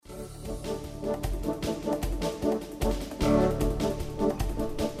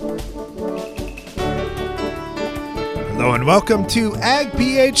Hello and welcome to Ag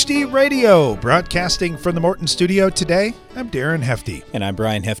PhD Radio, broadcasting from the Morton Studio today. I'm Darren Hefty. And I'm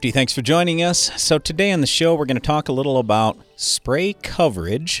Brian Hefty. Thanks for joining us. So today on the show, we're going to talk a little about spray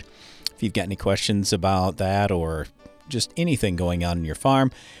coverage. If you've got any questions about that or just anything going on in your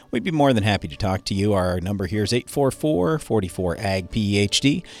farm, we'd be more than happy to talk to you. Our number here is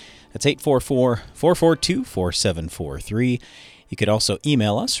 844-44-AG-PhD. That's 844-442-4743. You could also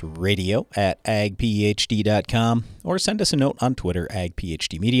email us, radio@agphd.com, or send us a note on Twitter,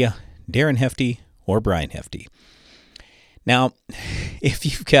 AgPhDmedia, Darren Hefty, or Brian Hefty. Now, if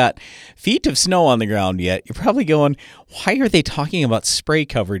you've got feet of snow on the ground yet, you're probably going, why are they talking about spray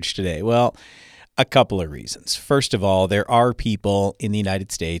coverage today? Well, a couple of reasons. First of all, there are people in the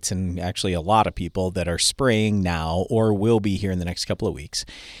United States, and actually a lot of people, that are spraying now or will be here in the next couple of weeks.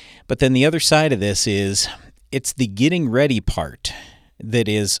 But then the other side of this is it's the getting ready part that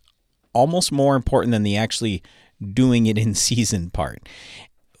is almost more important than the actually doing it in season part.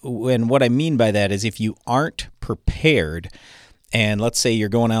 And what I mean by that is if you aren't prepared, and let's say you're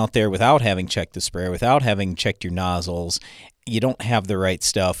going out there without having checked the sprayer, without having checked your nozzles, you don't have the right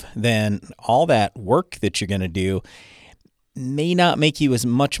stuff, then all that work that you're going to do may not make you as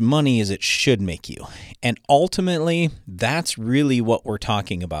much money as it should make you. And ultimately, that's really what we're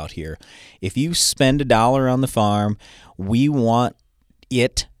talking about here. If you spend $1 on the farm, we want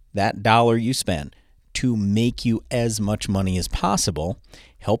that dollar you spend, to make you as much money as possible,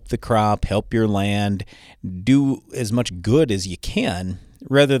 help the crop, help your land, do as much good as you can,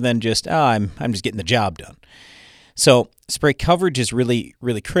 rather than just, I'm just getting the job done. So spray coverage is really,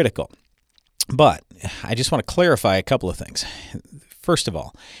 really critical. But I just want to clarify a couple of things. First of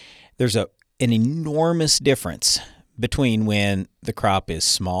all, there's an enormous difference between when the crop is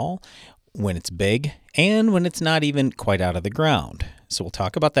small, when it's big, and when it's not even quite out of the ground. So we'll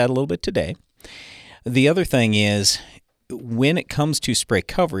talk about that a little bit today. The other thing is, when it comes to spray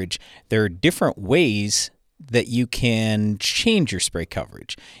coverage, there are different ways that you can change your spray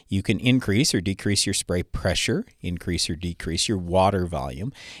coverage. You can increase or decrease your spray pressure, increase or decrease your water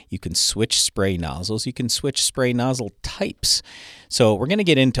volume. You can switch spray nozzles. You can switch spray nozzle types. So we're going to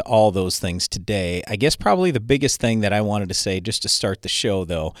get into all those things today. I guess probably the biggest thing that I wanted to say just to start the show,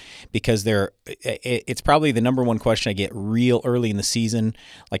 though, because it's probably the number one question I get real early in the season,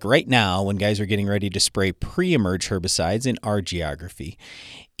 like right now when guys are getting ready to spray pre-emerge herbicides in our geography.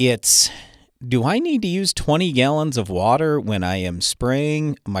 It's, do I need to use 20 gallons of water when I am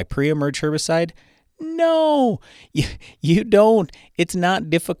spraying my pre-emerge herbicide? No, you don't. It's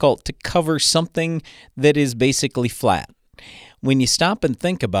not difficult to cover something that is basically flat. When you stop and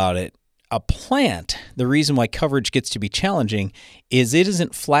think about it, a plant, the reason why coverage gets to be challenging is it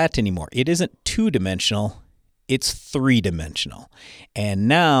isn't flat anymore. It isn't two-dimensional. It's three-dimensional. And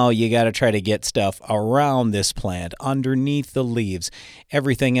now you got to try to get stuff around this plant, underneath the leaves,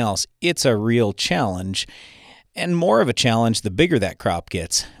 everything else. It's a real challenge, and more of a challenge the bigger that crop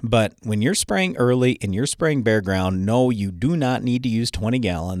gets. But when you're spraying early and you're spraying bare ground, no, you do not need to use 20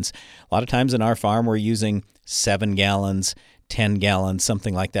 gallons. A lot of times in our farm, we're using 7 gallons, 10 gallons,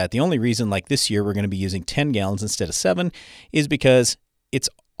 something like that. The only reason, like this year, we're going to be using 10 gallons instead of 7 is because it's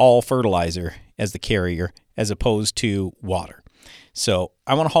all fertilizer as the carrier, as opposed to water. So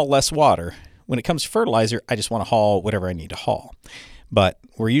I want to haul less water. When it comes to fertilizer, I just want to haul whatever I need to haul. But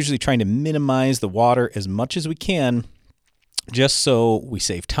we're usually trying to minimize the water as much as we can, just so we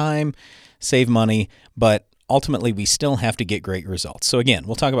save time, save money, but ultimately we still have to get great results. So again,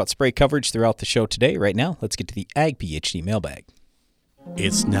 we'll talk about spray coverage throughout the show today. Right now, let's get to the Ag PhD mailbag.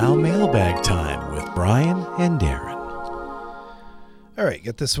 It's now mailbag time with Brian and Darren. All right,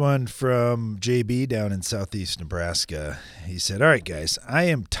 get this one from JB down in southeast Nebraska. He said, all right, guys, I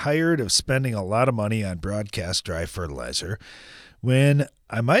am tired of spending a lot of money on broadcast dry fertilizer when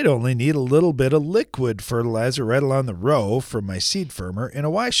I might only need a little bit of liquid fertilizer right along the row from my seed firmer in a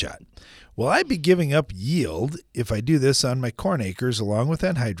Y-shot. Will I be giving up yield if I do this on my corn acres along with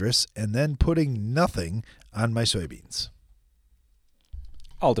anhydrous and then putting nothing on my soybeans?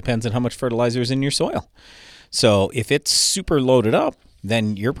 All depends on how much fertilizer is in your soil. So if it's super loaded up,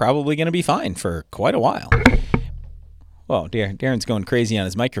 then you're probably going to be fine for quite a while. Well, Darren's going crazy on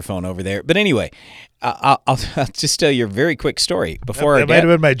his microphone over there. But anyway, I'll just tell you a very quick story. Before that might have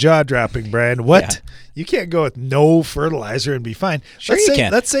been my jaw dropping, Brian. What? Yeah. You can't go with no fertilizer and be fine. Sure, you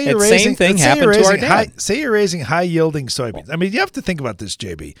can. Let's say you're raising. Say you're raising high yielding soybeans. I mean, you have to think about this,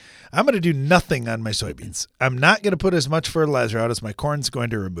 JB. I'm going to do nothing on my soybeans. I'm not going to put as much fertilizer out as my corn's going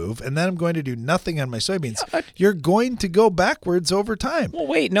to remove, and then I'm going to do nothing on my soybeans. You're going to go backwards over time. Well,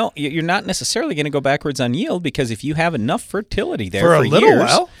 wait, no, you're not necessarily going to go backwards on yield, because if you have enough enough fertility there for a little years.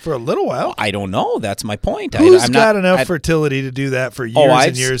 while. For a little while. Well, I don't know. That's my point. Who's got enough fertility to do that for years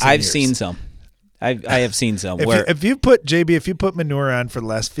and years and I've years? seen some. I have seen some. If you put manure on for the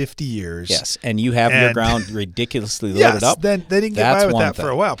last 50 years. Yes, and you have your ground ridiculously loaded up. Then you can get by with that for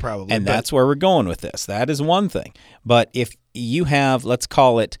a while probably. And that's where we're going with this. That is one thing. But if you have, let's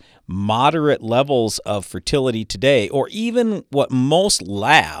call it, moderate levels of fertility today, or even what most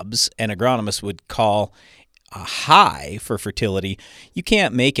labs and agronomists would call a high for fertility, you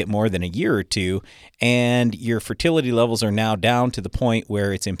can't make it more than a year or two, and your fertility levels are now down to the point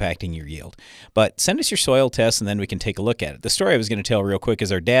where it's impacting your yield. But send us your soil tests, and then we can take a look at it. The story I was going to tell real quick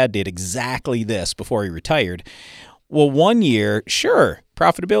is our dad did exactly this before he retired. Well, 1 year, sure,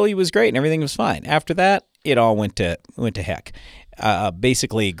 profitability was great and everything was fine. After that, it all went to heck.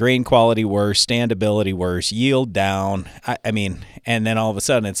 Basically, grain quality worse, standability worse, yield down. I mean, and then all of a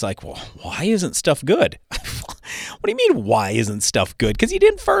sudden it's like, well, why isn't stuff good? What do you mean, why isn't stuff good? Because he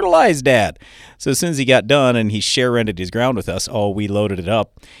didn't fertilize, Dad. So as soon as he got done and he share rented his ground with us, we loaded it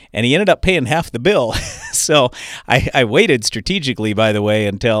up. And he ended up paying half the bill. So I waited strategically, by the way,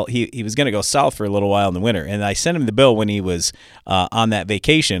 until he was going to go south for a little while in the winter. And I sent him the bill when he was on that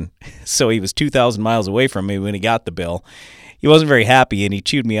vacation. So he was 2,000 miles away from me when he got the bill. He wasn't very happy, and he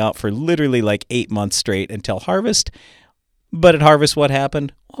chewed me out for literally like 8 months straight until harvest. But at harvest, what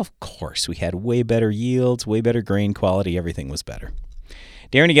happened? Well, of course, we had way better yields, way better grain quality. Everything was better.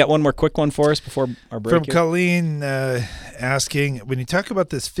 Darren, you got one more quick one for us before our break? From Colleen asking, when you talk about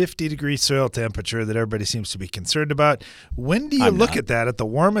this 50-degree soil temperature that everybody seems to be concerned about, when do you look at that? At the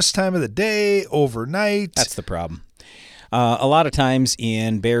warmest time of the day, overnight? That's the problem. A lot of times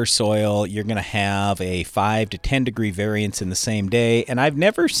in bare soil, you're going to have a 5 to 10 degree variance in the same day. And I've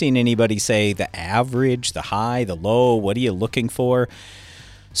never seen anybody say the average, the high, the low, what are you looking for?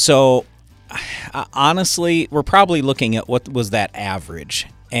 So honestly, we're probably looking at what was that average.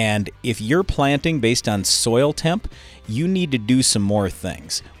 And if you're planting based on soil temp, you need to do some more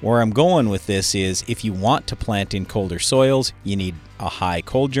things. Where I'm going with this is if you want to plant in colder soils, you need a high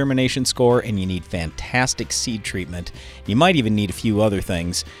cold germination score and you need fantastic seed treatment. You might even need a few other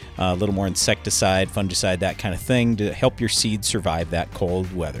things, a little more insecticide, fungicide, that kind of thing to help your seeds survive that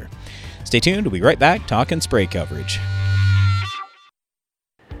cold weather. Stay tuned. We'll be right back talking spray coverage.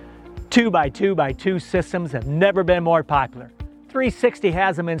 2x2x2 systems have never been more popular. 360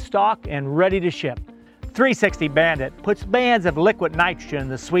 has them in stock and ready to ship. 360 Bandit puts bands of liquid nitrogen in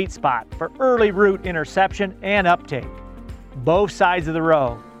the sweet spot for early root interception and uptake. Both sides of the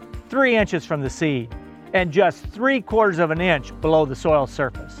row, 3 inches from the seed, and just 3/4 of an inch below the soil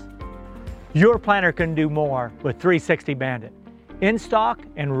surface. Your planter can do more with 360 Bandit. In stock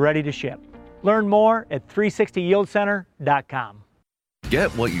and ready to ship. Learn more at 360yieldcenter.com.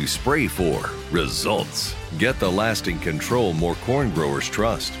 Get what you spray for. Results. Get the lasting control more corn growers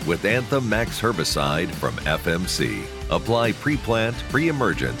trust with Anthem Max herbicide from FMC. Apply pre-plant,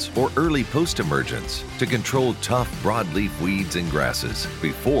 pre-emergence, or early post-emergence to control tough broadleaf weeds and grasses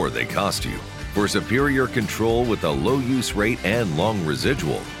before they cost you. For superior control with a low use rate and long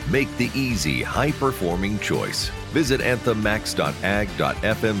residual, make the easy, high-performing choice. Visit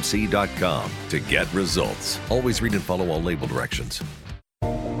anthemmax.ag.fmc.com to get results. Always read and follow all label directions.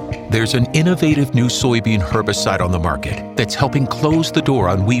 There's an innovative new soybean herbicide on the market that's helping close the door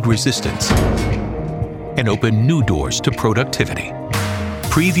on weed resistance and open new doors to productivity.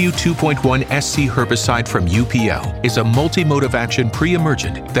 Preview 2.1 SC herbicide from UPL is a multi-mode of action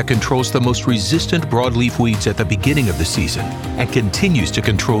pre-emergent that controls the most resistant broadleaf weeds at the beginning of the season and continues to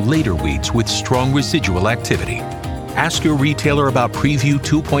control later weeds with strong residual activity. Ask your retailer about Preview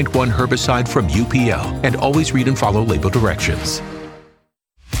 2.1 herbicide from UPL and always read and follow label directions.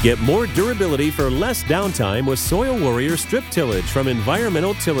 Get more durability for less downtime with Soil Warrior Strip Tillage from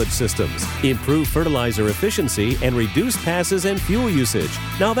Environmental Tillage Systems. Improve fertilizer efficiency and reduce passes and fuel usage.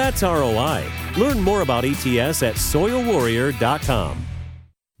 Now that's ROI. Learn more about ETS at soilwarrior.com.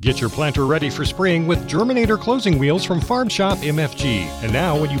 Get your planter ready for spring with Germinator closing wheels from Farm Shop MFG. And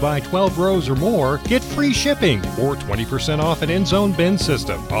now when you buy 12 rows or more, get free shipping or 20% off an end zone bin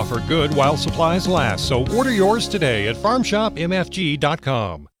system. Offer good while supplies last. So order yours today at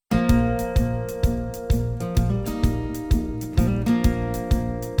farmshopmfg.com.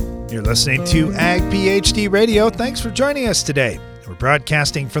 You're listening to Ag PhD Radio. Thanks for joining us today. We're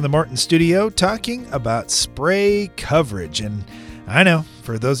broadcasting from the Morton studio talking about spray coverage. And I know,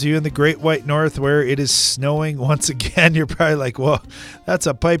 for those of you in the Great White North where it is snowing once again, you're probably like, well, that's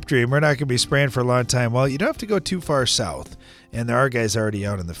a pipe dream. We're not going to be spraying for a long time. Well, you don't have to go too far south. and there are guys already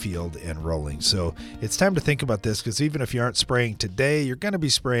out in the field and rolling. So it's time to think about this, because even if you aren't spraying today, you're going to be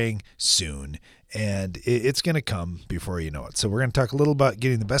spraying soon, and it's going to come before you know it. So we're going to talk a little about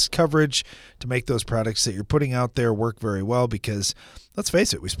getting the best coverage to make those products that you're putting out there work very well, because let's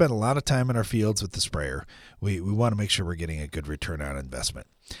face it, we spend a lot of time in our fields with the sprayer. We want to make sure we're getting a good return on investment.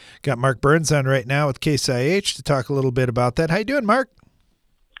 Got Mark Burns on right now with Case IH to talk a little bit about that. How you doing, Mark?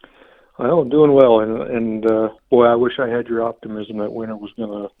 Well, doing well, and boy, I wish I had your optimism that winter was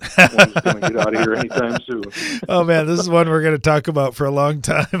gonna get out of here anytime soon. Oh man, this is one we're going to talk about for a long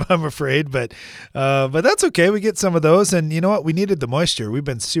time, I'm afraid, but that's okay. We get some of those, and you know what? We needed the moisture. We've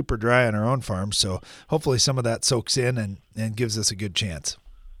been super dry on our own farm, so hopefully some of that soaks in and gives us a good chance.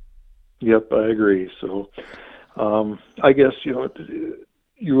 Yep, I agree. So, I guess you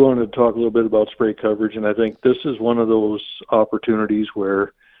wanted to talk a little bit about spray coverage, and I think this is one of those opportunities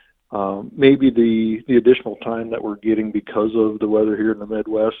where maybe the additional time that we're getting because of the weather here in the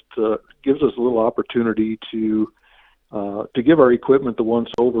Midwest gives us a little opportunity to give our equipment the once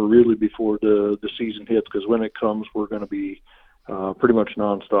over really before the season hits, because when it comes, we're going to be pretty much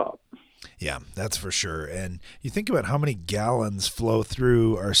nonstop. Yeah, that's for sure. And you think about how many gallons flow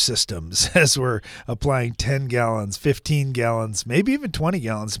through our systems as we're applying 10 gallons, 15 gallons, maybe even 20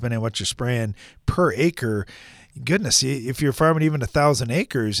 gallons, depending on what you're spraying per acre. Goodness, if you're farming even 1,000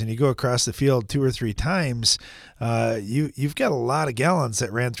 acres and you go across the field 2 or 3 times, you've got a lot of gallons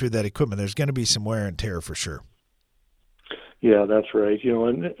that ran through that equipment. There's going to be some wear and tear for sure. Yeah, that's right.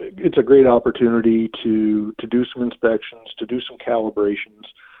 And it's a great opportunity to do some inspections, to do some calibrations,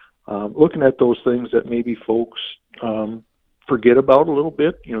 looking at those things that maybe folks forget about a little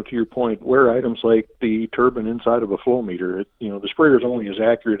bit. To your point, wear items like the turbine inside of a flow meter. The sprayer is only as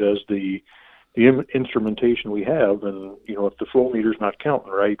accurate as the instrumentation we have, and if the flow meter's not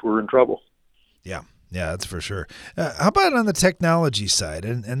counting right, we're in trouble. Yeah, that's for sure. How about on the technology side?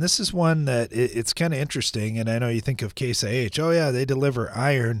 And this is one that it's kind of interesting, and I know you think of Case IH. Oh yeah, they deliver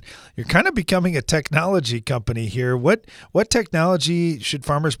iron. You're kind of becoming a technology company here. What technology should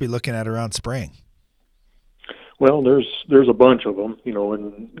farmers be looking at around spraying? Well, there's a bunch of them,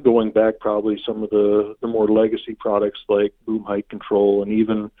 and going back probably some of the more legacy products like boom height control, and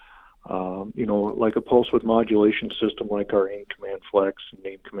even like a pulse width modulation system like our AIM Command Flex and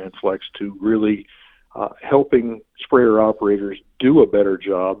AIM Command Flex, to really helping sprayer operators do a better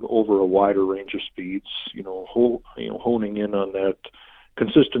job over a wider range of speeds, honing in on that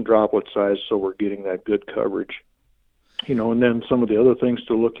consistent droplet size so we're getting that good coverage. And then some of the other things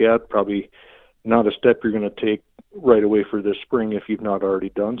to look at, probably not a step you're going to take right away for this spring if you've not already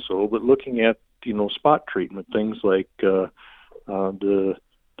done so, but looking at, spot treatment, things like the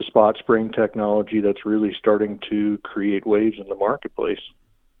spot spraying technology that's really starting to create waves in the marketplace.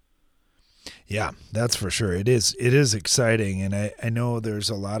 Yeah, that's for sure. It is exciting, and I know there's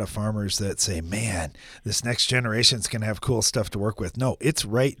a lot of farmers that say, man, this next generation's going to have cool stuff to work with. No, it's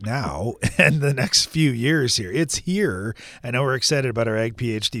right now and the next few years here. It's here. I know we're excited about our Ag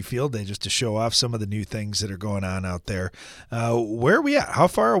PhD Field Day just to show off some of the new things that are going on out there. Where are we at? How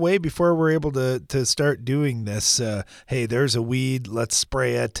far away before we're able to start doing this? Hey, there's a weed, let's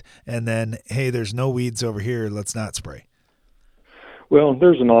spray it, and then, hey, there's no weeds over here, let's not spray. Well,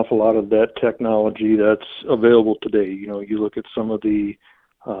 there's an awful lot of that technology that's available today. You look at some of the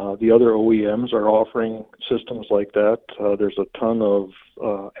other OEMs are offering systems like that. There's a ton of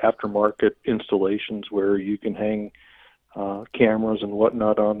aftermarket installations where you can hang cameras and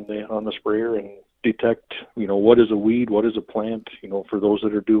whatnot on the sprayer and detect, what is a weed, what is a plant. For those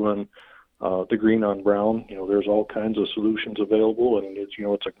that are doing the green on brown, there's all kinds of solutions available, and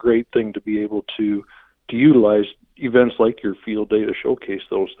it's a great thing to be able to utilize events like your field day to showcase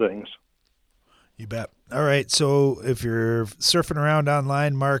those things. You bet. All right. So if you're surfing around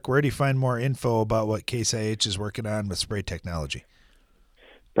online, Mark, where do you find more info about what Case IH is working on with spray technology?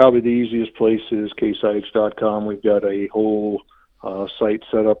 Probably the easiest place is caseih.com. We've got a whole site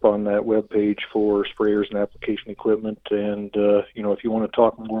set up on that webpage for sprayers and application equipment. And, if you want to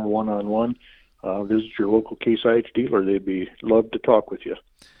talk more one-on-one, visit your local Case IH dealer. They'd love to talk with you.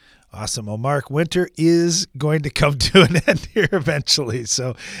 Awesome. Well, Mark, winter is going to come to an end here eventually.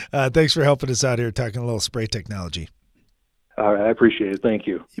 So thanks for helping us out here talking a little spray technology. All right. I appreciate it. Thank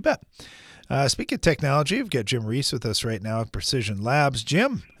you. You bet. Speaking of technology, we've got Jim Reese with us right now at Precision Labs.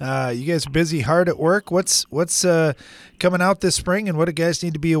 Jim, you guys are busy, hard at work. What's coming out this spring, and what do guys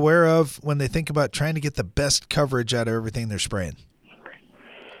need to be aware of when they think about trying to get the best coverage out of everything they're spraying?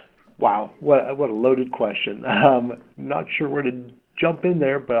 Wow, what a loaded question. Not sure where to jump in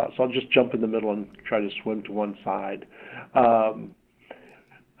there, so I'll just jump in the middle and try to swim to one side.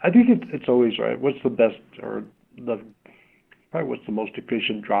 I think it's always right. What's the best or the probably what's the most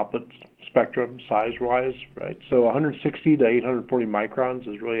efficient droplet spectrum size-wise, right? So 160 to 840 microns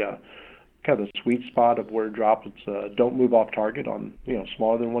is really a kind of the sweet spot of where droplets don't move off target on,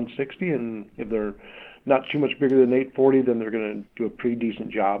 smaller than 160, and if they're not too much bigger than 840, then they're going to do a pretty decent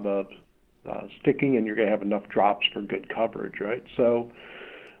job of sticking, and you're going to have enough drops for good coverage, right? So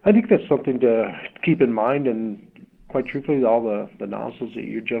I think that's something to keep in mind, and quite truthfully, all the nozzles that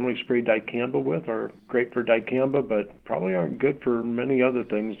you generally spray dicamba with are great for dicamba, but probably aren't good for many other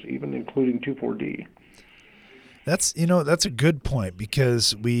things, even including 2,4-D. That's a good point,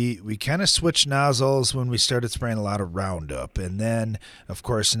 because we kind of switched nozzles when we started spraying a lot of Roundup, and then of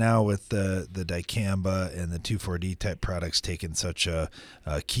course now with the dicamba and the 2,4-D type products taking such a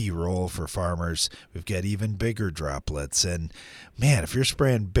key role for farmers, we've got even bigger droplets. And man, if you're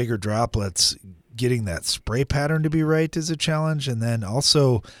spraying bigger droplets, getting that spray pattern to be right is a challenge, and then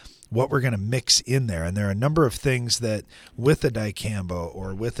also what we're going to mix in there. And there are a number of things that with the dicamba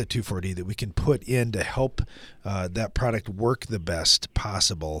or with the 2,4-D that we can put in to help that product work the best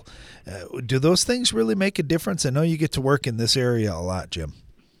possible. Do those things really make a difference? I know you get to work in this area a lot, Jim.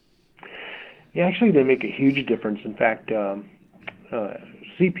 Yeah, actually they make a huge difference. In fact,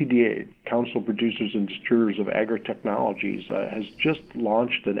 CPDA, Council of Producers and Distributors of Agri-Technologies, has just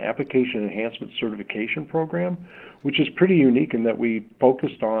launched an application enhancement certification program, which is pretty unique in that we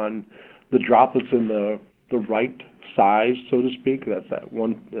focused on the droplets in the right size, so to speak. That's that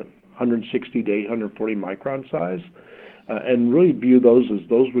 160 to 840 micron size, and really view those as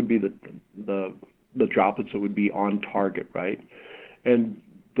those would be the droplets that would be on target, right? And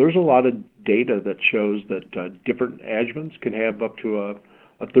there's a lot of data that shows that different adjuvants can have up to a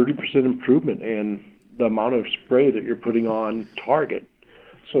 30% improvement in the amount of spray that you're putting on target.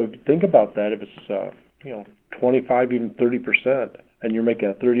 So if you think about that, if it's 25, even 30%, and you're making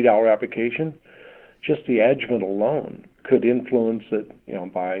a $30 application, just the adjuvant alone could influence it,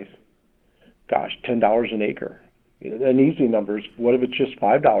 by, $10 an acre. An easy number is, what if it's just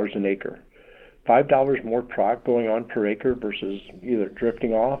 $5 an acre? $5 more product going on per acre versus either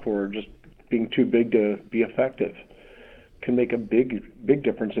drifting off or just being too big to be effective can make a big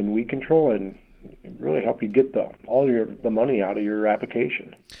difference in weed control and really help you get the money out of your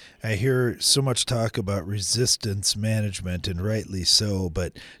application. I hear so much talk about resistance management, and rightly so,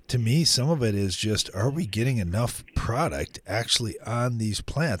 but to me, some of it is just, are we getting enough product actually on these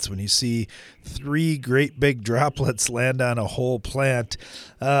plants? When you see 3 great big droplets land on a whole plant,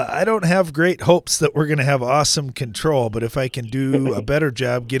 I don't have great hopes that we're going to have awesome control, but if I can do a better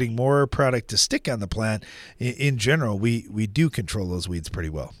job getting more product to stick on the plant, in general, we do control those weeds pretty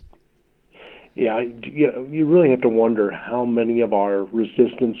well. Yeah, you really have to wonder how many of our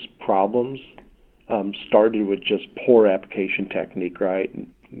resistance problems started with just poor application technique, right?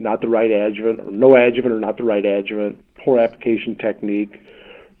 Not the right adjuvant, or no adjuvant, or not the right adjuvant, poor application technique,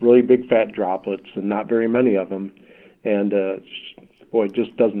 really big fat droplets, and not very many of them. And it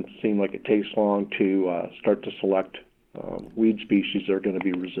just doesn't seem like it takes long to start to select weed species that are going to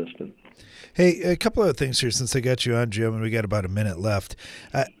be resistant. Hey, a couple of things here since I got you on, Jim, and we got about a minute left.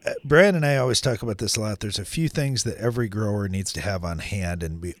 Brian and I always talk about this a lot. There's a few things that every grower needs to have on hand,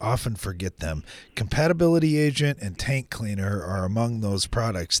 and we often forget them. Compatibility agent and tank cleaner are among those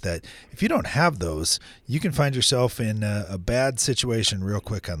products that if you don't have those, you can find yourself in a bad situation real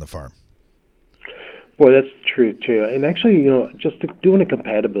quick on the farm. Boy, that's true, too. And actually, just doing a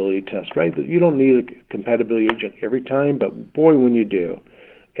compatibility test, right? You don't need a compatibility agent every time, but boy, when you do.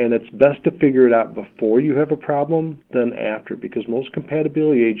 And it's best to figure it out before you have a problem than after, because most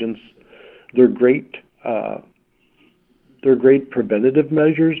compatibility agents, they're great preventative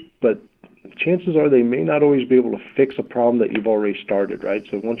measures, but chances are they may not always be able to fix a problem that you've already started, right?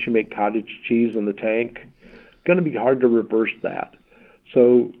 So once you make cottage cheese in the tank, it's going to be hard to reverse that.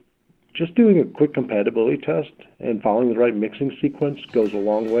 So just doing a quick compatibility test and following the right mixing sequence goes a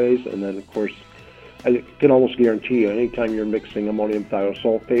long ways. And then, of course, I can almost guarantee you, anytime you're mixing ammonium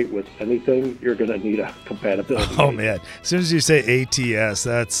thiosulfate with anything, you're going to need a compatibility. Oh, man. As soon as you say ATS,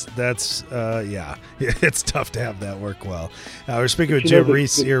 that's it's tough to have that work well. We're speaking with Jim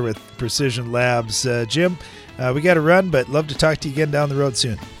Reese here with Precision Labs. Jim, we got to run, but love to talk to you again down the road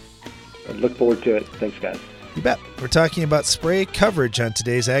soon. I look forward to it. Thanks, guys. You bet. We're talking about spray coverage on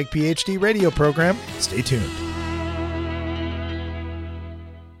today's Ag PhD radio program. Stay tuned.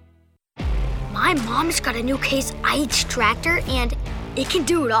 My mom's got a new Case IH tractor, and it can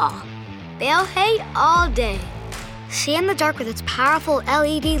do it all. Bale hay all day. See in the dark with its powerful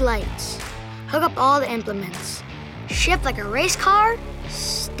LED lights. Hook up all the implements. Shift like a race car.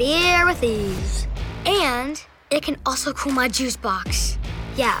 Steer with ease. And it can also cool my juice box.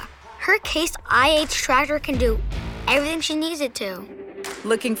 Yeah, her Case IH tractor can do everything she needs it to.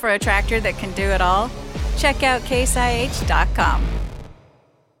 Looking for a tractor that can do it all? Check out caseih.com.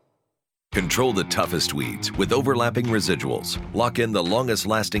 Control the toughest weeds with overlapping residuals. Lock in the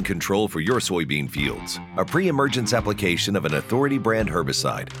longest-lasting control for your soybean fields. A pre-emergence application of an Authority brand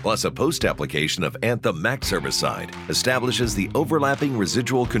herbicide plus a post-application of Anthem Max herbicide establishes the overlapping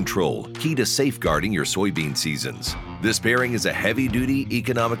residual control key to safeguarding your soybean seasons. This pairing is a heavy-duty,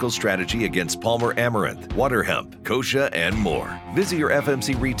 economical strategy against Palmer Amaranth, water hemp, kochia, and more. Visit your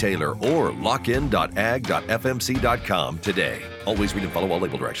FMC retailer or lockin.ag.fmc.com today. Always read and follow all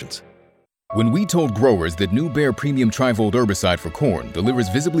label directions. When we told growers that New Bear Premium Trivolt herbicide for corn delivers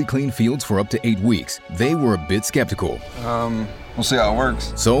visibly clean fields for up to 8 weeks, they were a bit skeptical. We'll see how it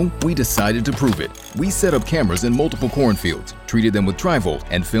works. So we decided to prove it. We set up cameras in multiple cornfields, treated them with Trivolt,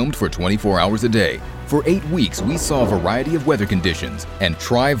 and filmed for 24 hours a day. For 8 weeks, we saw a variety of weather conditions, and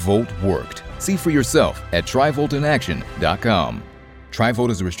Trivolt worked. See for yourself at TrivoltInAction.com. Trivolt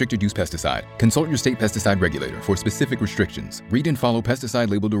is a restricted-use pesticide. Consult your state pesticide regulator for specific restrictions. Read and follow pesticide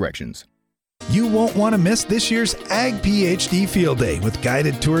label directions. You won't want to miss this year's Ag PhD Field Day with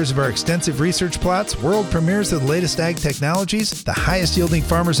guided tours of our extensive research plots, world premieres of the latest ag technologies, the highest yielding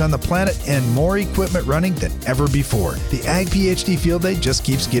farmers on the planet, and more equipment running than ever before. The Ag PhD Field Day just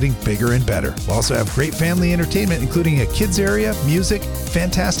keeps getting bigger and better. We'll also have great family entertainment, including a kids area, music,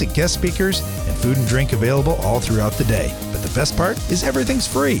 fantastic guest speakers, and food and drink available all throughout the day. But the best part is everything's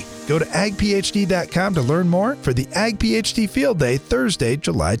free. Go to agphd.com to learn more for the Ag PhD Field Day, Thursday,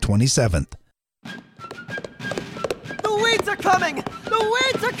 July 27th. The weeds are coming! The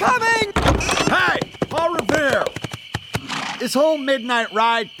weeds are coming! Hey, Paul Revere! This whole midnight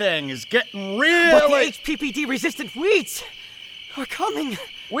ride thing is getting really... But the HPPD-resistant weeds are coming.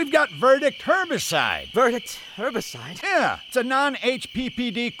 We've got Verdict herbicide. Verdict herbicide? Yeah, it's a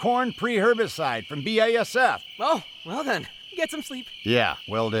non-HPPD corn pre-herbicide from BASF. Oh, well then, get some sleep. Yeah,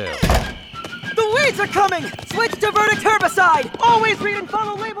 will do. The weeds are coming! Switch to Verdict herbicide! Always read and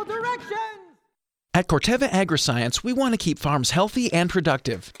follow label directions! At Corteva Agriscience, we want to keep farms healthy and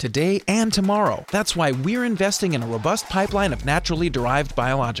productive, today and tomorrow. That's why we're investing in a robust pipeline of naturally derived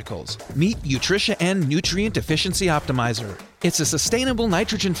biologicals. Meet Nutricia N Nutrient Efficiency Optimizer. It's a sustainable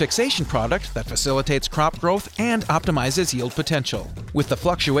nitrogen fixation product that facilitates crop growth and optimizes yield potential. With the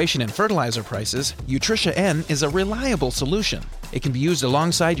fluctuation in fertilizer prices, Nutricia N is a reliable solution. It can be used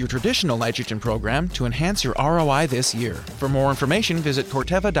alongside your traditional nitrogen program to enhance your ROI this year. For more information, visit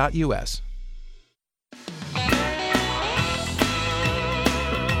corteva.us.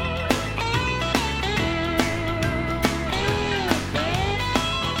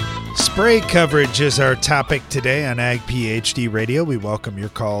 Spray coverage is our topic today on Ag PhD Radio. We welcome your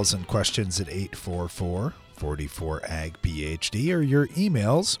calls and questions at 844-44-AG-PhD or your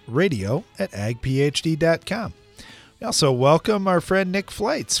emails, radio@agphd.com. We also welcome our friend Nick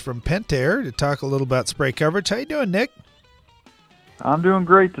Flights from Pentair to talk a little about spray coverage. How you doing, Nick? I'm doing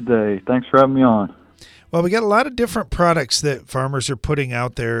great today. Thanks for having me on. Well, we got a lot of different products that farmers are putting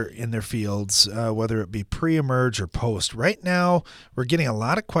out there in their fields, whether it be pre-emerge or post. Right now, we're getting a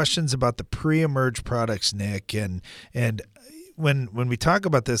lot of questions about the pre-emerge products, Nick. And when we talk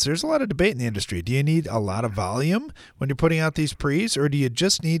about this, there's a lot of debate in the industry. Do you need a lot of volume when you're putting out these pre's, or do you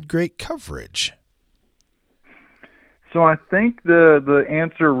just need great coverage? So I think the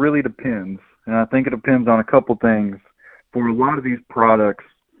answer really depends, and I think it depends on a couple things. For a lot of these products,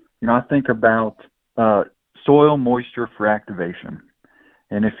 I think about soil moisture for activation.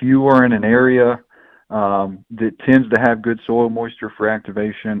 And if you are in an area that tends to have good soil moisture for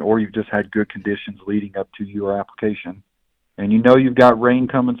activation, or you've just had good conditions leading up to your application, and you've got rain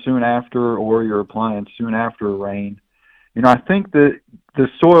coming soon after, or you're applying soon after a rain, I think that the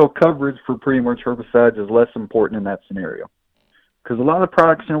soil coverage for pre-emerge herbicides is less important in that scenario. Because a lot of the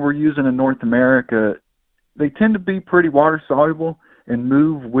products we're using in North America, they tend to be pretty water soluble and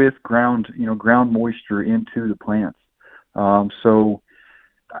move with ground moisture into the plants. So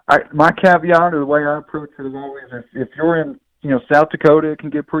my caveat, or the way I approach it, is always if you're in South Dakota, it can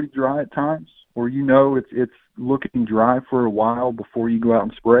get pretty dry at times, or it's looking dry for a while before you go out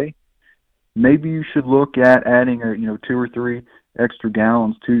and spray. Maybe you should look at adding 2 or 3 extra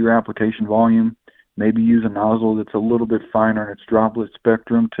gallons to your application volume. Maybe use a nozzle that's a little bit finer in its droplet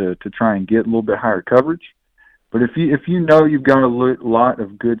spectrum to try and get a little bit higher coverage. But if you've got a lot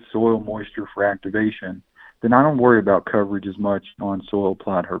of good soil moisture for activation, then I don't worry about coverage as much on soil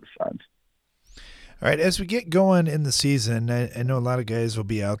applied herbicides. All right, as we get going in the season, I know a lot of guys will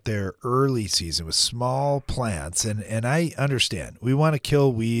be out there early season with small plants, and I understand. We want to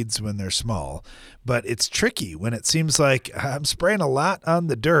kill weeds when they're small, but it's tricky when it seems like I'm spraying a lot on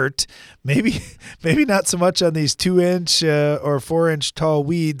the dirt, maybe not so much on these 2-inch or 4-inch tall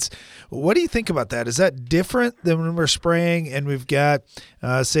weeds. What do you think about that? Is that different than when we're spraying and we've got,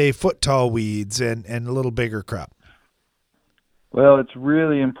 say, foot-tall weeds and a little bigger crop? Well, it's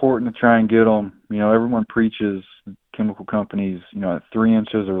really important to try and get them. Everyone preaches, chemical companies, at 3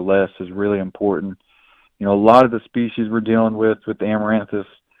 inches or less is really important. A lot of the species we're dealing with the Amaranthus,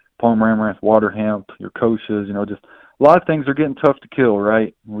 Palmer Amaranth, water hemp, your kochias, just a lot of things are getting tough to kill,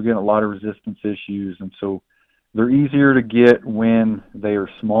 right? We're getting a lot of resistance issues, and so they're easier to get when they are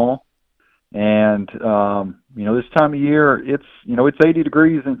small. And, this time of year, it's 80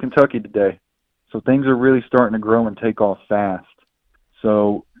 degrees in Kentucky today. So things are really starting to grow and take off fast.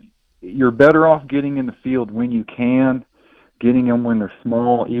 So you're better off getting in the field when you can, getting them when they're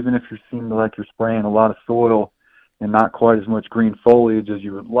small, even if you seem like you're spraying a lot of soil and not quite as much green foliage as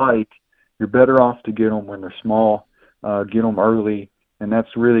you would like. You're better off to get them when they're small, get them early, and that's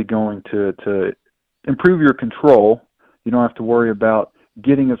really going to improve your control. You don't have to worry about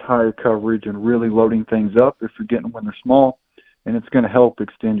getting as high a coverage and really loading things up if you're getting them when they're small, and it's going to help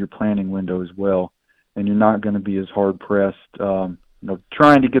extend your planting window as well, and you're not going to be as hard-pressed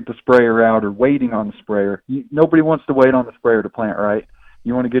trying to get the sprayer out or waiting on the sprayer. Nobody wants to wait on the sprayer to plant, right?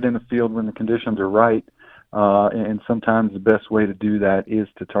 You want to get in the field when the conditions are right, and sometimes the best way to do that is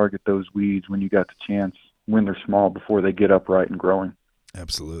to target those weeds when you got the chance, when they're small, before they get upright and growing.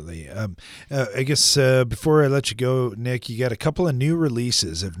 Absolutely. I guess before I let you go, Nick, you got a couple of new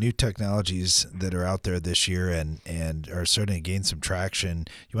releases of new technologies that are out there this year and are starting to gain some traction.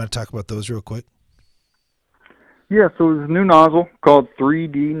 You want to talk about those real quick? Yeah, so there's a new nozzle called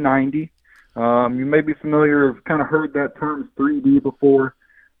 3D90. You may be familiar, have kind of heard that term 3D before.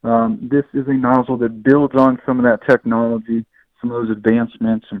 This is a nozzle that builds on some of that technology, some of those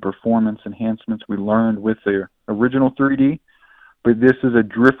advancements and performance enhancements we learned with the original 3D. But this is a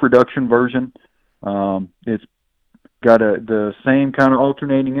drift reduction version. It's got the same kind of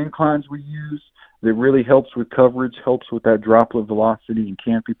alternating inclines we use that really helps with coverage, helps with that droplet velocity and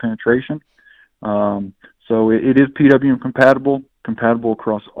canopy penetration. So it is PWM compatible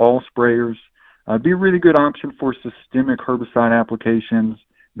across all sprayers. Be a really good option for systemic herbicide applications.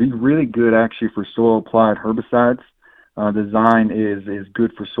 Be really good actually for soil applied herbicides. The design is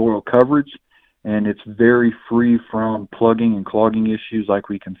good for soil coverage, and it's very free from plugging and clogging issues like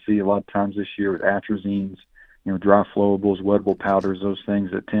we can see a lot of times this year with atrazines, dry flowables, wettable powders, those things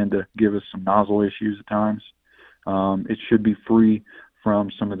that tend to give us some nozzle issues at times. It should be free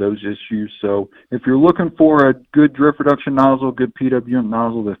from some of those issues. So if you're looking for a good drift reduction nozzle, good PWM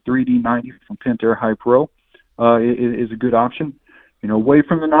nozzle, the 3D90 from Pentair High Pro is a good option. Away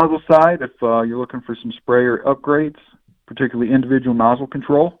from the nozzle side, if you're looking for some sprayer upgrades, particularly individual nozzle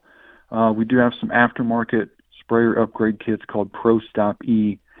control, we do have some aftermarket sprayer upgrade kits called ProStop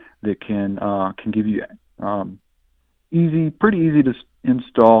E that can give you pretty easy to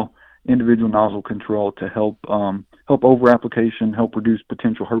install individual nozzle control to help over application, help reduce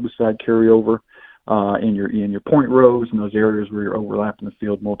potential herbicide carryover in your point rows and those areas where you're overlapping the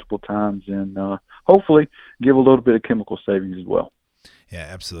field multiple times, and hopefully give a little bit of chemical savings as well. Yeah,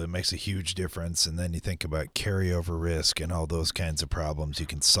 absolutely. It makes a huge difference. And then you think about carryover risk and all those kinds of problems. You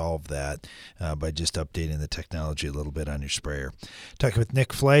can solve that by just updating the technology a little bit on your sprayer. Talking with Nick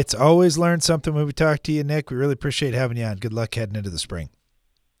Fleitz. Always learn something when we talk to you, Nick. We really appreciate having you on. Good luck heading into the spring.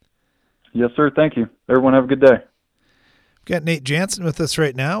 Yes, sir. Thank you. Everyone have a good day. We've got Nate Jansen with us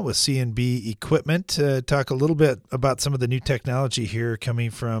right now with C&B Equipment. Talk a little bit about some of the new technology here coming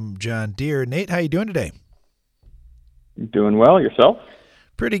from John Deere. Nate, how you doing today? Doing well. Yourself?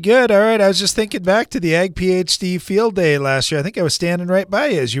 Pretty good. All right. I was just thinking back to the Ag PhD field day last year. I think I was standing right by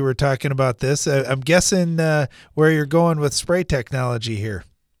you as you were talking about this. I'm guessing where you're going with spray technology here.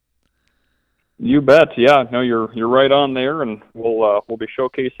 You bet. Yeah, no, you're right on there, and we'll be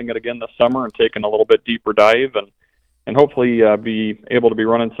showcasing it again this summer and taking a little bit deeper dive and hopefully be able to be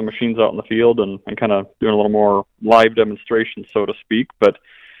running some machines out in the field and kind of doing a little more live demonstration, so to speak. But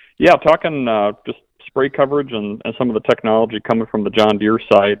yeah, talking just spray coverage and some of the technology coming from the John Deere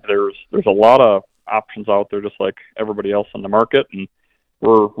side, there's a lot of options out there just like everybody else in the market, and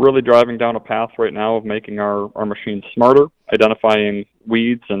we're really driving down a path right now of making our machines smarter, identifying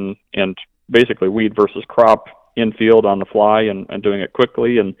weeds and basically weed versus crop in field on the fly and doing it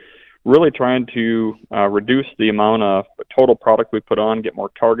quickly, and really trying to reduce the amount of total product we put on, get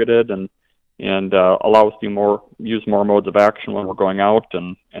more targeted, and and allow us to use more modes of action when we're going out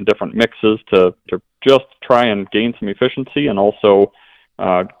and different mixes to just try and gain some efficiency and also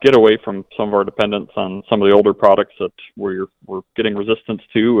get away from some of our dependence on some of the older products that we're getting resistance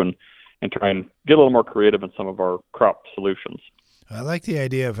to and try and get a little more creative in some of our crop solutions. I like the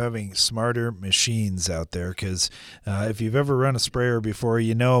idea of having smarter machines out there because if you've ever run a sprayer before,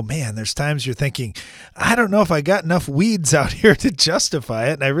 man, there's times you're thinking, I don't know if I got enough weeds out here to justify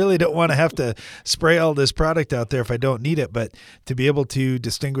it, and I really don't want to have to spray all this product out there if I don't need it. But to be able to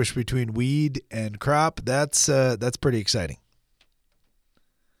distinguish between weed and crop, that's pretty exciting.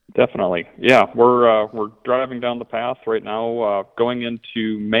 Definitely. Yeah, we're driving down the path right now. Going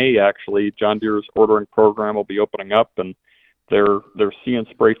into May, actually, John Deere's ordering program will be opening up, and their See and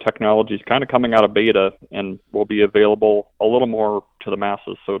Spray technology is kind of coming out of beta and will be available a little more to the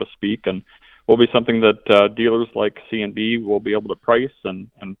masses, so to speak, and will be something that dealers like C&B will be able to price and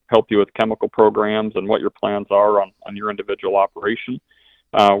help you with chemical programs and what your plans are on your individual operation.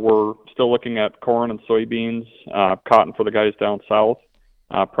 We're still looking at corn and soybeans, cotton for the guys down south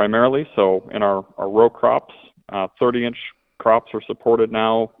primarily. So in our row crops, 30-inch crops are supported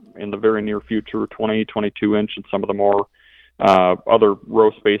now. In the very near future, 20, 22-inch, and some of the more other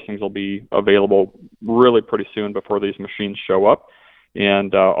row spacings will be available really pretty soon before these machines show up.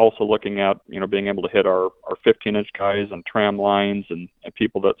 And also looking at, being able to hit our 15-inch guys and tram lines and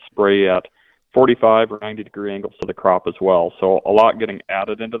people that spray at 45 or 90-degree angles to the crop as well. So a lot getting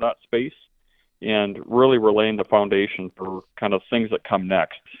added into that space and really relaying the foundation for kind of things that come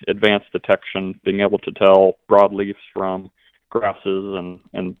next. Advanced detection, being able to tell broadleafs from grasses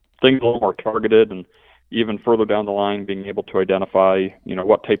and things a little more targeted, and even further down the line, being able to identify,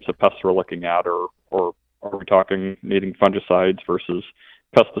 what types of pests we're looking at, or are we talking needing fungicides versus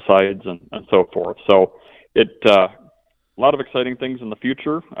pesticides and so forth. So a lot of exciting things in the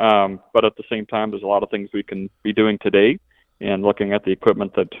future, but at the same time, there's a lot of things we can be doing today and looking at the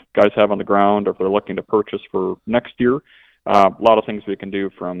equipment that guys have on the ground, or if they're looking to purchase for next year. A lot of things we can do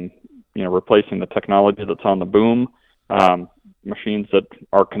from, replacing the technology that's on the boom, machines that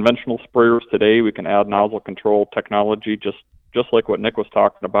are conventional sprayers today. We can add nozzle control technology, just like what Nick was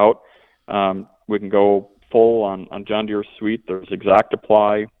talking about. We can go full on John Deere's suite. There's Exact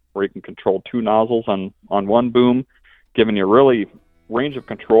Apply, where you can control 2 nozzles on one boom, giving you really range of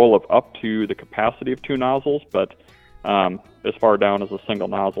control of up to the capacity of 2 nozzles, but as far down as a single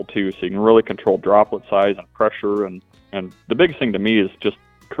nozzle too. So you can really control droplet size and pressure. And the biggest thing to me is just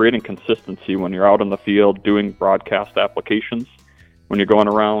creating consistency when you're out in the field doing broadcast applications, when you're going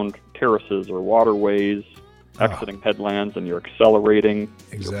around terraces or waterways, exiting headlands, and you're accelerating,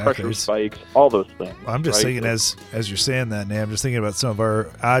 your pressure spikes, all those things. I'm just thinking, as you're saying that, Nate, I'm just thinking about some of our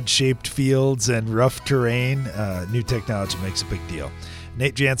odd-shaped fields and rough terrain. New technology makes a big deal.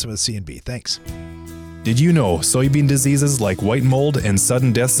 Nate Jansen with C&B. Thanks. Did you know soybean diseases like white mold and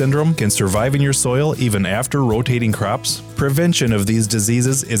sudden death syndrome can survive in your soil even after rotating crops? Prevention of these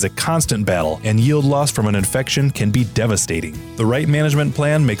diseases is a constant battle, and yield loss from an infection can be devastating. The right management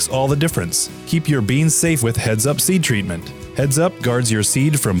plan makes all the difference. Keep your beans safe with Heads Up seed treatment. Heads Up guards your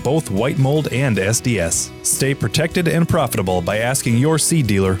seed from both white mold and SDS. Stay protected and profitable by asking your seed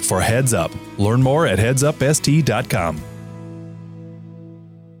dealer for Heads Up. Learn more at headsupst.com.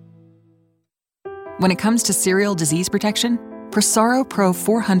 When it comes to cereal disease protection, Prosaro Pro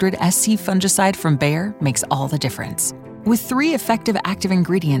 400 SC fungicide from Bayer makes all the difference. With 3 effective active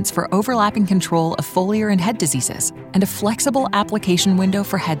ingredients for overlapping control of foliar and head diseases, and a flexible application window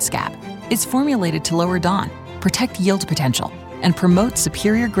for head scab, it's formulated to lower DON, protect yield potential, and promote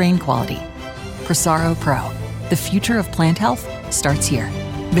superior grain quality. Prosaro Pro, the future of plant health, starts here.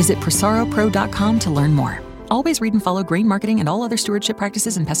 Visit prosaropro.com to learn more. Always read and follow grain marketing and all other stewardship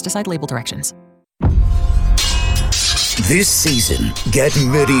practices and pesticide label directions. This season, get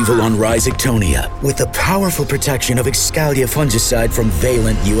medieval on Rhizoctonia with the powerful protection of Excalia fungicide from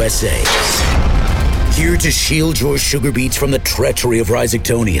Valent USA. Here to shield your sugar beets from the treachery of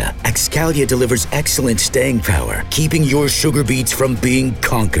Rhizoctonia, Excalia delivers excellent staying power, keeping your sugar beets from being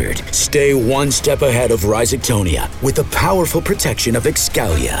conquered. Stay one step ahead of Rhizoctonia with the powerful protection of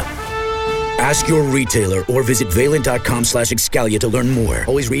Excalia. Ask your retailer or visit valent.com/Excalia to learn more.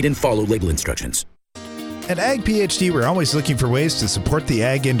 Always read and follow label instructions. At Ag PhD, we're always looking for ways to support the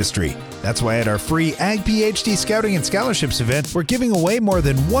ag industry. That's why at our free Ag PhD Scouting and Scholarships event, we're giving away more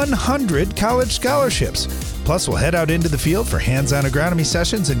than 100 college scholarships. Plus, we'll head out into the field for hands-on agronomy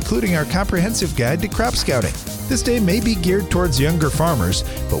sessions, including our comprehensive guide to crop scouting. This day may be geared towards younger farmers,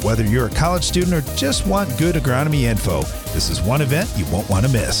 but whether you're a college student or just want good agronomy info, this is one event you won't want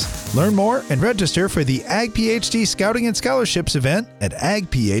to miss. Learn more and register for the Ag PhD Scouting and Scholarships event at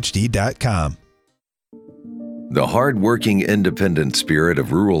agphd.com. The hard-working, independent spirit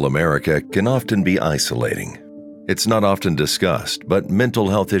of rural America can often be isolating. It's not often discussed, but mental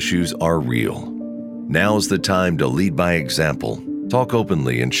health issues are real. Now's the time to lead by example, talk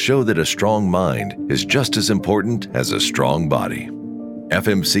openly, and show that a strong mind is just as important as a strong body.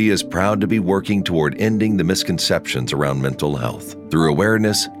 FMC is proud to be working toward ending the misconceptions around mental health through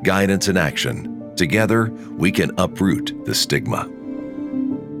awareness, guidance, and action. Together, we can uproot the stigma.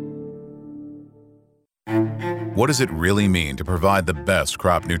 What does it really mean to provide the best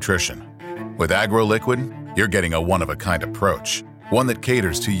crop nutrition? With AgroLiquid, you're getting a one-of-a-kind approach, one that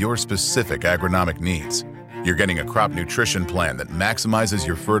caters to your specific agronomic needs. You're getting a crop nutrition plan that maximizes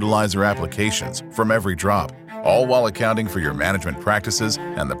your fertilizer applications from every drop, all while accounting for your management practices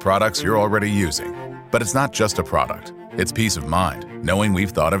and the products you're already using. But it's not just a product. It's peace of mind, knowing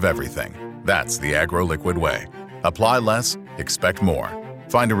we've thought of everything. That's the AgroLiquid way. Apply less, expect more.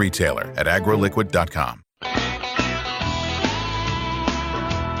 Find a retailer at agroliquid.com.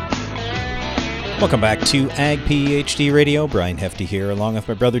 Welcome back to Ag PhD Radio. Brian Hefty here along with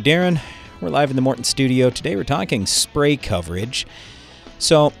my brother Darren. We're live in the Morton studio. Today we're talking spray coverage.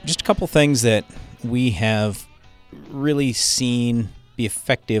 So just a couple things that we have really seen be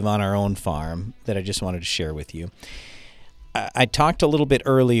effective on our own farm that I just wanted to share with you. I talked a little bit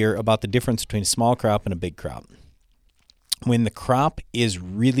earlier about the difference between a small crop and a big crop. When the crop is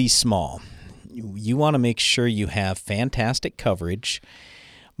really small, you want to make sure you have fantastic coverage,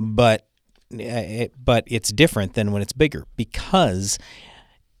 but it's different than when it's bigger, because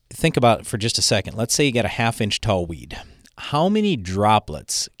think about it for just a second. Let's say you got a half-inch tall weed. How many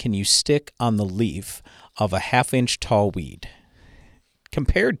droplets can you stick on the leaf of a half-inch tall weed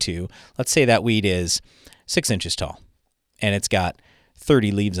compared to, let's say that weed is 6 inches tall and it's got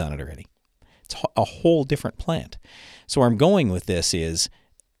 30 leaves on it already? It's a whole different plant. So where I'm going with this is,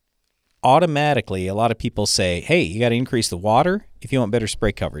 automatically, a lot of people say, hey, you got to increase the water if you want better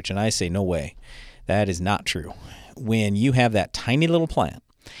spray coverage. And I say, no way. That is not true. When you have that tiny little plant,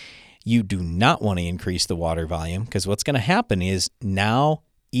 you do not want to increase the water volume, because what's going to happen is now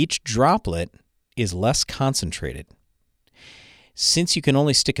each droplet is less concentrated. Since you can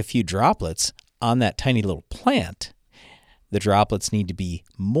only stick a few droplets on that tiny little plant, the droplets need to be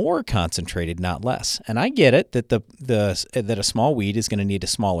more concentrated, not less. And I get it that that a small weed is going to need a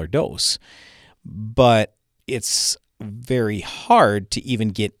smaller dose, but it's very hard to even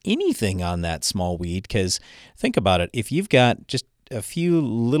get anything on that small weed, because think about it. If you've got just a few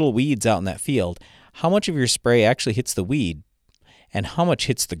little weeds out in that field, how much of your spray actually hits the weed and how much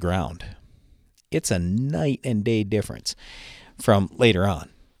hits the ground? It's a night and day difference from later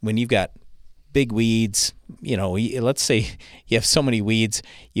on. When you've got big weeds, let's say you have so many weeds,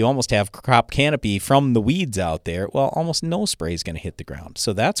 you almost have crop canopy from the weeds out there. Well, almost no spray is going to hit the ground.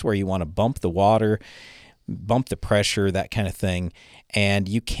 So that's where you want to bump the water, bump the pressure, that kind of thing. And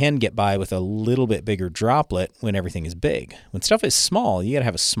you can get by with a little bit bigger droplet when everything is big. When stuff is small, you got to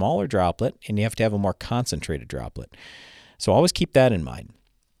have a smaller droplet and you have to have a more concentrated droplet. So always keep that in mind.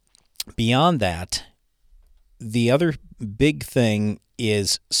 Beyond that, the other big thing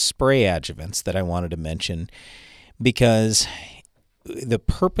is spray adjuvants that I wanted to mention, because the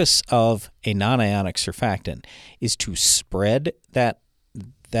purpose of a non-ionic surfactant is to spread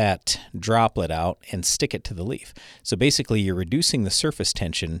that droplet out and stick it to the leaf. So basically you're reducing the surface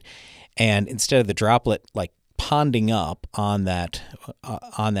tension, and instead of the droplet like ponding up on that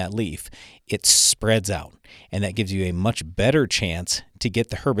leaf, it spreads out, and that gives you a much better chance to get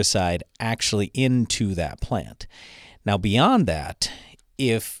the herbicide actually into that plant. Now beyond that,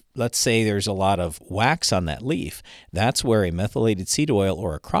 if let's say there's a lot of wax on that leaf, that's where a methylated seed oil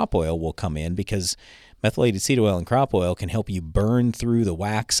or a crop oil will come in, because methylated seed oil and crop oil can help you burn through the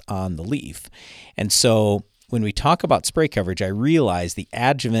wax on the leaf. And so when we talk about spray coverage, I realize the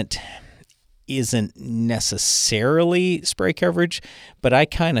adjuvant isn't necessarily spray coverage, but I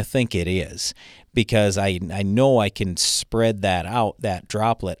kind of think it is, because I know I can spread that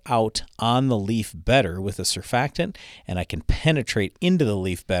droplet out on the leaf better with a surfactant, and I can penetrate into the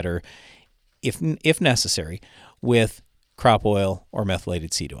leaf better, if necessary, with crop oil or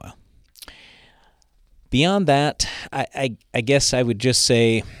methylated seed oil. Beyond that, I guess I would just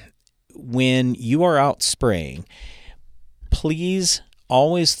say when you are out spraying, please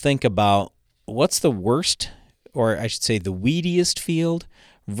always think about what's the worst, or I should say the weediest field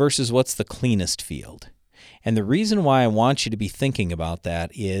versus what's the cleanest field. And the reason why I want you to be thinking about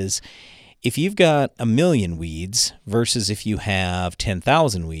that is if you've got 1 million weeds versus if you have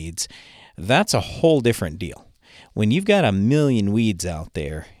 10,000 weeds, that's a whole different deal. When you've got 1 million weeds out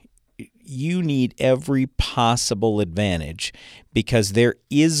there, you need every possible advantage because there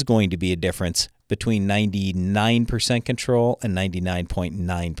is going to be a difference between 99% control and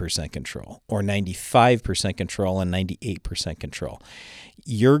 99.9% control, or 95% control and 98% control.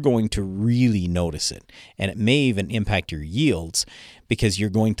 You're going to really notice it, and it may even impact your yields because you're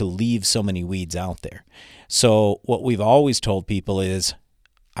going to leave so many weeds out there. So what we've always told people is,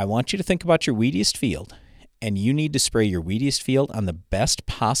 I want you to think about your weediest field, and you need to spray your weediest field on the best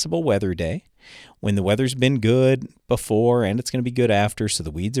possible weather day when the weather's been good before and it's going to be good after, so the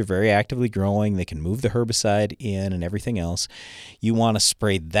weeds are very actively growing. They can move the herbicide in and everything else. You want to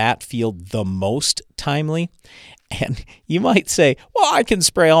spray that field the most timely. And you might say, well, I can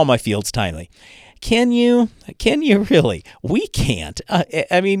spray all my fields timely. Can you? Can you really? We can't.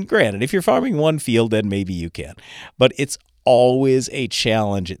 I mean, granted, if you're farming one field, then maybe you can. But it's always a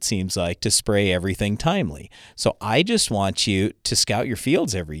challenge, it seems like, to spray everything timely. So I just want you to scout your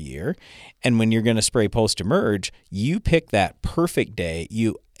fields every year. And when you're going to spray post-emerge, you pick that perfect day.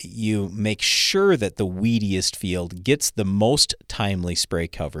 You make sure that the weediest field gets the most timely spray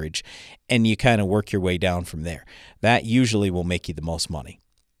coverage, and you kind of work your way down from there. That usually will make you the most money.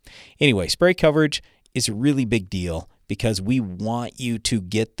 Anyway, spray coverage is a really big deal because we want you to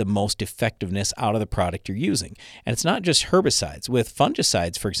get the most effectiveness out of the product you're using. And it's not just herbicides. With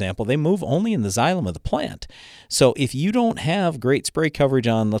fungicides, for example, they move only in the xylem of the plant. So if you don't have great spray coverage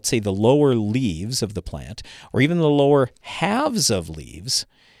on, let's say, the lower leaves of the plant, or even the lower halves of leaves,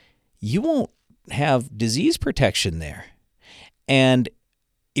 you won't have disease protection there. And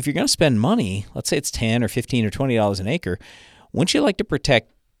if you're going to spend money, let's say it's $10 or $15 or $20 an acre, wouldn't you like to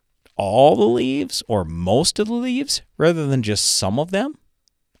protect all the leaves or most of the leaves rather than just some of them?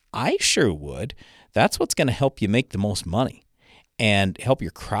 I sure would. That's what's going to help you make the most money and help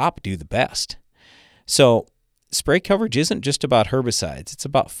your crop do the best. So spray coverage isn't just about herbicides. It's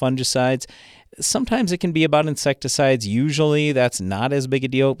about fungicides. Sometimes it can be about insecticides. Usually that's not as big a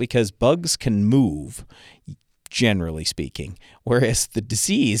deal because bugs can move, generally speaking, whereas the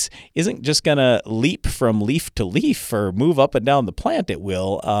disease isn't just going to leap from leaf to leaf or move up and down the plant. It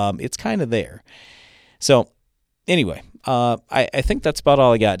will. It's kind of there. So anyway, I think that's about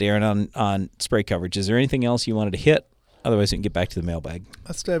all I got, Darren, on spray coverage. Is there anything else you wanted to hit? Otherwise, we can get back to the mailbag.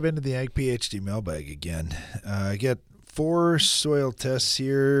 Let's dive into the Ag PhD mailbag again. I get 4 soil tests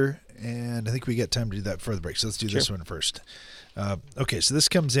here, and I think we get time to do that before the break. So let's do this one first. Okay, so this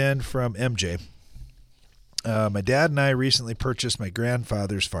comes in from MJ. My dad and I recently purchased my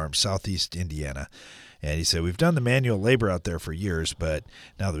grandfather's farm, southeast Indiana. And he said, we've done the manual labor out there for years, but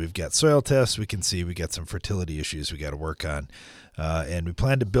now that we've got soil tests, we can see we got some fertility issues we got to work on. And we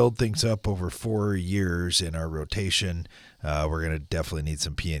plan to build things up over 4 years in our rotation. We're going to definitely need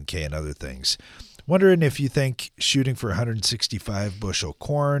some P&K and other things. Wondering if you think shooting for 165 bushel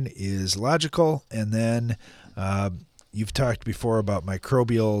corn is logical. And then you've talked before about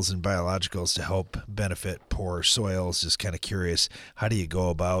microbials and biologicals to help benefit poor soils. Just kind of curious, how do you go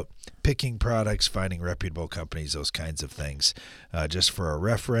about picking products, finding reputable companies, those kinds of things? Just for a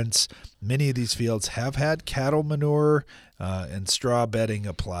reference, many of these fields have had cattle manure and straw bedding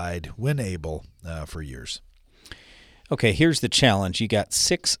applied when able for years. Okay, here's the challenge. You got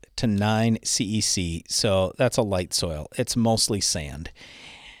 6 to 9 CEC, so that's a light soil. It's mostly sand.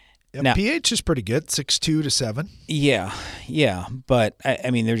 Yeah, now, pH is pretty good, 6.2 to 7. Yeah, but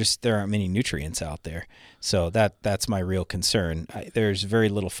I mean, there aren't many nutrients out there, so that's my real concern. There's very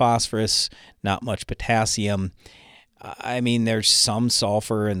little phosphorus, not much potassium. I mean, there's some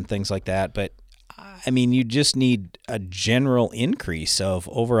sulfur and things like that, but I mean, you just need a general increase of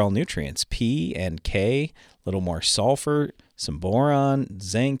overall nutrients, P and K, a little more sulfur, some boron,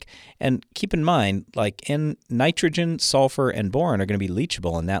 zinc, and keep in mind, like nitrogen, sulfur, and boron are going to be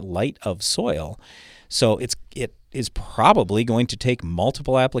leachable in that light of soil. So it is probably going to take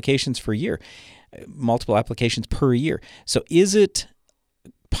multiple applications per year. So is it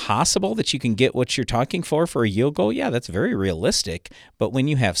possible that you can get what you're talking for a yield goal? Yeah, that's very realistic. But when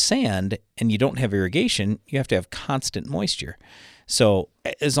you have sand and you don't have irrigation, you have to have constant moisture. So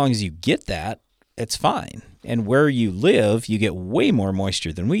as long as you get that, it's fine. And where you live, you get way more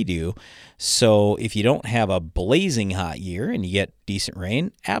moisture than we do. So if you don't have a blazing hot year and you get decent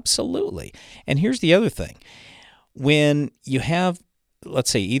rain, absolutely. And here's the other thing. When you have let's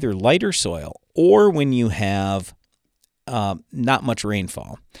say, either lighter soil or when you have not much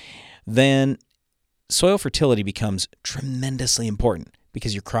rainfall, then soil fertility becomes tremendously important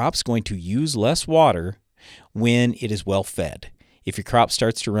because your crop's going to use less water when it is well fed. If your crop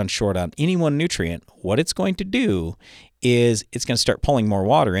starts to run short on any one nutrient, what it's going to do is it's going to start pulling more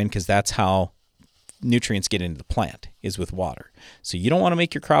water in, because that's how nutrients get into the plant, is with water. So you don't want to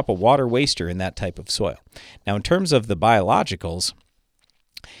make your crop a water waster in that type of soil. Now, in terms of the biologicals,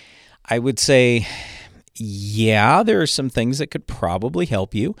 I would say, yeah, there are some things that could probably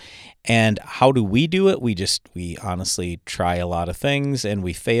help you. And how do we do it? We honestly try a lot of things and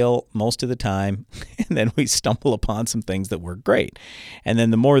we fail most of the time. And then we stumble upon some things that work great. And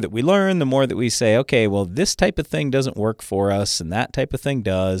then the more that we learn, the more that we say, okay, well, this type of thing doesn't work for us and that type of thing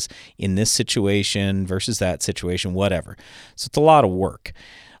does in this situation versus that situation, whatever. So it's a lot of work.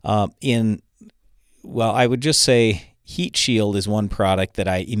 I would just say Heat Shield is one product that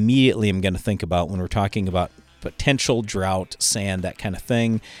I immediately am going to think about when we're talking about potential drought, sand, that kind of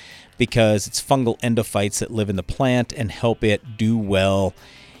thing, because it's fungal endophytes that live in the plant and help it do well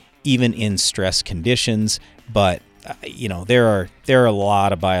even in stress conditions. But there are a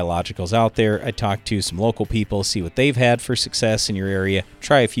lot of biologicals out there. I talked to some local people, see what they've had for success in your area,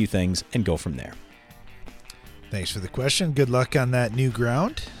 try a few things, and go from there. Thanks for the question. Good luck on that new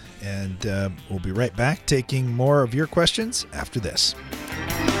ground. And we'll be right back taking more of your questions after this.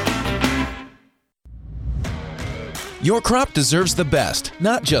 Your crop deserves the best,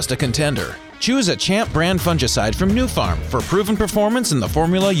 not just a contender. Choose a Champ brand fungicide from New Farm for proven performance in the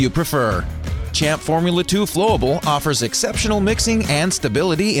formula you prefer. Champ Formula 2 Flowable offers exceptional mixing and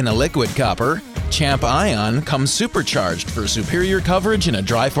stability in a liquid copper. Champ Ion comes supercharged for superior coverage in a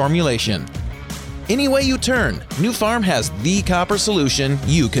dry formulation. Any way you turn, New Farm has the copper solution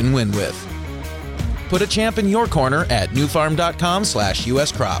you can win with. Put a Champ in your corner at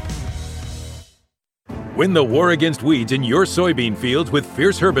newfarm.com/USCrop. Win the war against weeds in your soybean fields with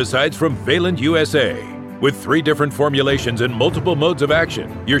Fierce herbicides from Valent USA. With 3 different formulations and multiple modes of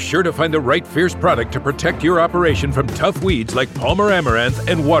action, you're sure to find the right Fierce product to protect your operation from tough weeds like Palmer amaranth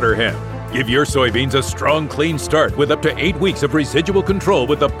and water hemp. Give your soybeans a strong, clean start with up to 8 weeks of residual control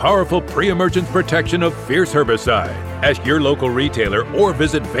with the powerful pre-emergence protection of Fierce herbicide. Ask your local retailer or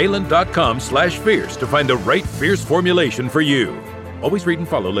visit valent.com/fierce to find the right Fierce formulation for you. Always read and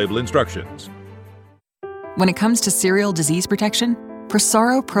follow label instructions. When it comes to cereal disease protection,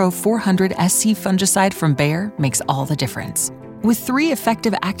 Prosaro Pro 400 SC fungicide from Bayer makes all the difference. With 3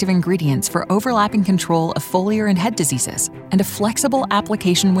 effective active ingredients for overlapping control of foliar and head diseases and a flexible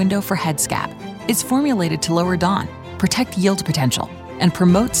application window for head scab, it's formulated to lower DON, protect yield potential, and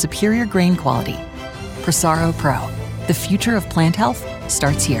promote superior grain quality. Prosaro Pro, the future of plant health,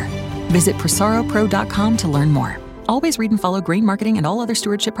 starts here. Visit prosaropro.com to learn more. Always read and follow grain marketing and all other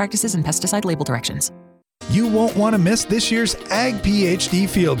stewardship practices and pesticide label directions. You won't want to miss this year's Ag PhD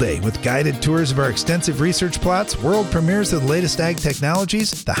Field Day with guided tours of our extensive research plots, world premieres of the latest ag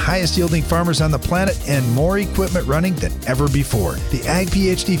technologies, the highest yielding farmers on the planet, and more equipment running than ever before. The Ag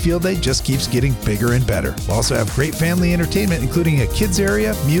PhD Field Day just keeps getting bigger and better. We'll also have great family entertainment, including a kids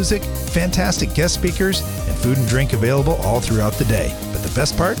area, music, fantastic guest speakers, and food and drink available all throughout the day. But the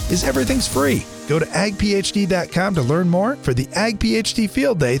best part is everything's free. Go to agphd.com to learn more for the Ag PhD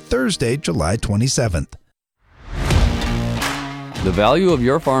Field Day, Thursday, July 27th. The value of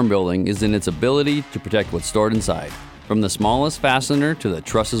your farm building is in its ability to protect what's stored inside. From the smallest fastener to the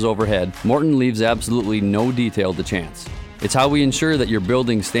trusses overhead, Morton leaves absolutely no detail to chance. It's how we ensure that your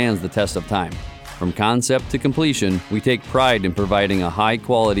building stands the test of time. From concept to completion, we take pride in providing a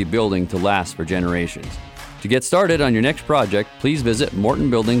high-quality building to last for generations. To get started on your next project, please visit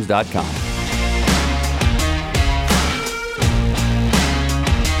mortonbuildings.com.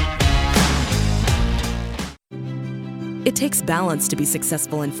 It takes balance to be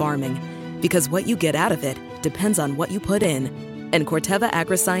successful in farming, because what you get out of it depends on what you put in, and Corteva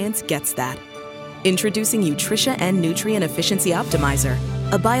Agriscience gets that. Introducing Nutritia N Nutrient Efficiency Optimizer,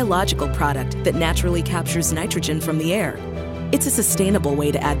 a biological product that naturally captures nitrogen from the air. It's a sustainable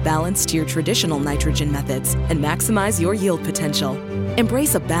way to add balance to your traditional nitrogen methods and maximize your yield potential.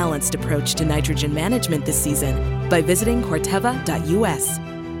 Embrace a balanced approach to nitrogen management this season by visiting corteva.us.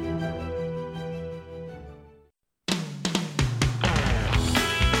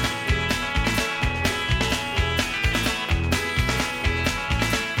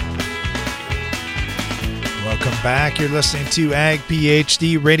 Back. You're listening to Ag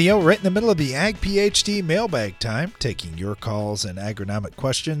PhD Radio, right in the middle of the Ag PhD mailbag time, taking your calls and agronomic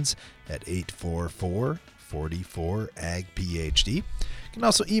questions at 844-44-AG-PhD. You can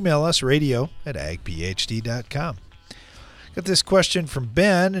also email us, radio@agphd.com. Got this question from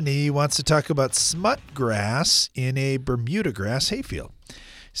Ben, and he wants to talk about smut grass in a Bermuda grass hayfield. He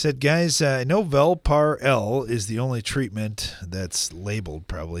said, guys, I know Velpar L is the only treatment that's labeled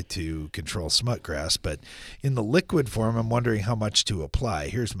probably to control smut grass, but in the liquid form, I'm wondering how much to apply.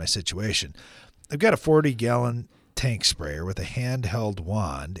 Here's my situation. I've got a 40-gallon tank sprayer with a handheld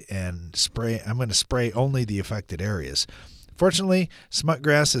wand, and I'm going to spray only the affected areas. Fortunately, smut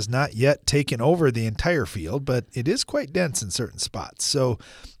grass has not yet taken over the entire field, but it is quite dense in certain spots. So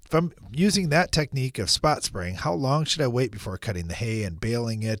if I'm using that technique of spot spraying, how long should I wait before cutting the hay and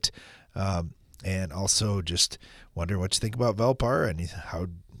baling it? And also just wonder what you think about Velpar and how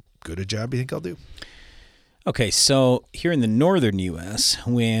good a job you think I'll do. Okay, so here in the northern U.S.,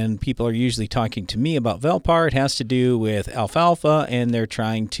 when people are usually talking to me about Velpar, it has to do with alfalfa, and they're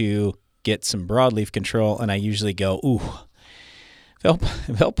trying to get some broadleaf control, and I usually go, ooh,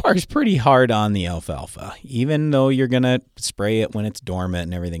 Velpar is pretty hard on the alfalfa, even though you're going to spray it when it's dormant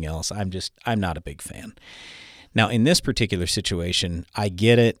and everything else. I'm not a big fan. Now, in this particular situation, I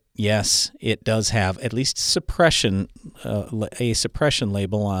get it. Yes, it does have at least a suppression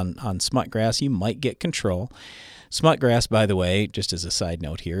label on smut grass. You might get control. Smut grass, by the way, just as a side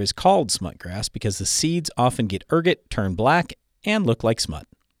note here, is called smut grass because the seeds often get ergot, turn black, and look like smut.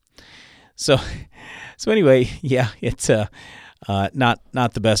 So anyway, yeah, it's not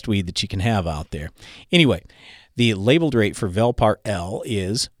the best weed that you can have out there. Anyway, the labeled rate for Velpar L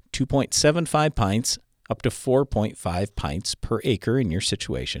is 2.75 pints up to 4.5 pints per acre in your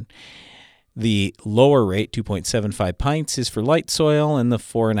situation. The lower rate, 2.75 pints, is for light soil, and the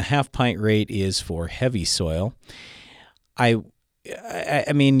 4.5 pint rate is for heavy soil. I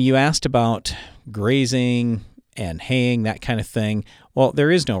mean, you asked about grazing and haying, that kind of thing. Well, there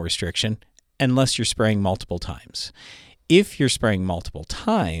is no restriction unless you're spraying multiple times. If you're spraying multiple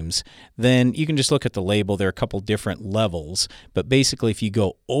times, then you can just look at the label. There are a couple different levels, but basically if you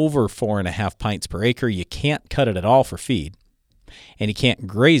go over 4.5 pints per acre, you can't cut it at all for feed, and you can't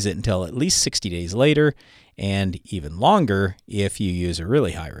graze it until at least 60 days later, and even longer if you use a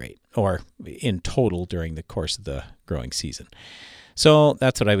really high rate, or in total during the course of the growing season. So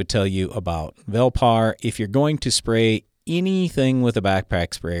that's what I would tell you about Velpar. If you're going to spray anything with a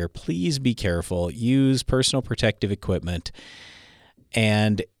backpack sprayer, please be careful. Use personal protective equipment.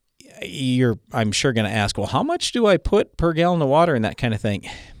 And I'm sure going to ask, well, how much do I put per gallon of water and that kind of thing?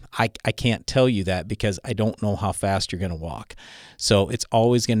 I can't tell you that because I don't know how fast you're going to walk. So it's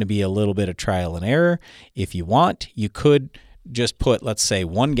always going to be a little bit of trial and error. If you want, you could just put, let's say,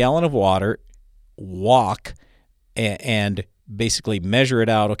 1 gallon of water, walk, and basically measure it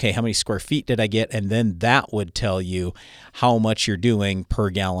out. Okay, how many square feet did I get? And then that would tell you how much you're doing per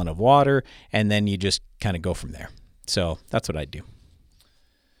gallon of water. And then you just kind of go from there. So that's what I'd do.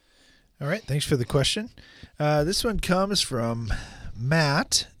 All right. Thanks for the question. This one comes from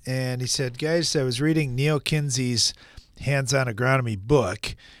Matt, and he said, guys, I was reading Neil Kinsey's Hands-on Agronomy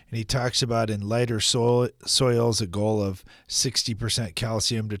book, and he talks about in lighter soils a goal of 60%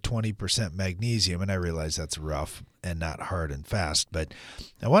 calcium to 20% magnesium, and I realize that's rough and not hard and fast, but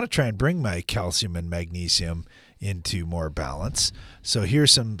I want to try and bring my calcium and magnesium into more balance. So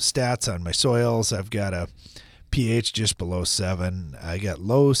here's some stats on my soils. I've got a pH just below 7. I got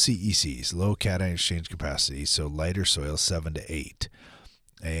low CECs, low cation exchange capacity, so lighter soil 7 to 8.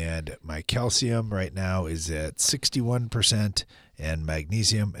 And my calcium right now is at 61% and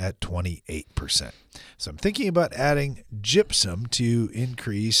magnesium at 28%. So I'm thinking about adding gypsum to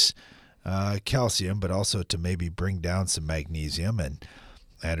increase calcium, but also to maybe bring down some magnesium. And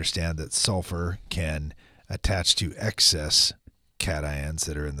I understand that sulfur can attach to excess cations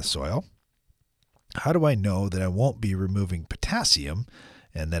that are in the soil. How do I know that I won't be removing potassium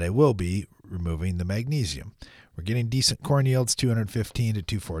and that I will be removing the magnesium? We're getting decent corn yields, 215 to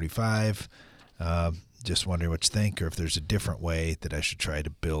 245. Just wondering what you think, or if there's a different way that I should try to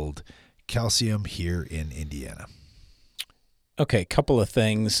build calcium here in Indiana. Okay, couple of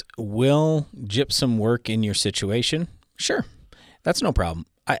things. Will gypsum work in your situation? Sure, that's no problem.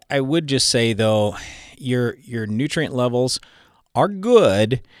 I would just say, though, your nutrient levels are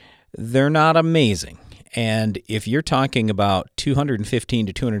good. They're not amazing. And if you're talking about 215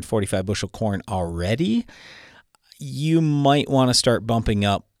 to 245 bushel corn already, you might want to start bumping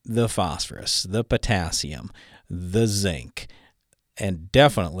up the phosphorus, the potassium, the zinc, and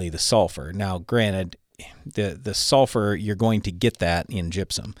definitely the sulfur. Now, granted, the sulfur, you're going to get that in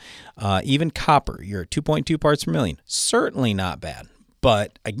gypsum. Even copper, you're at 2.2 parts per million. Certainly not bad.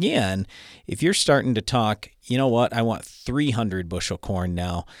 But again, if you're starting to talk, you know what, I want 300 bushel corn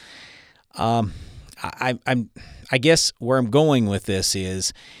now, I guess where I'm going with this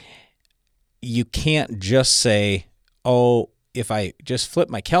is you can't just say, if I just flip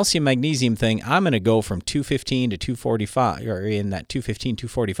my calcium magnesium thing, I'm going to go from 215 to 245, or in that 215,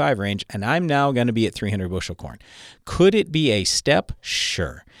 245 range, and I'm now going to be at 300 bushel corn. Could it be a step?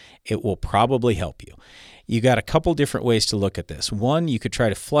 Sure. It will probably help you. You got a couple different ways to look at this. One, you could try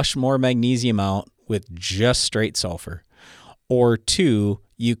to flush more magnesium out with just straight sulfur. Or two,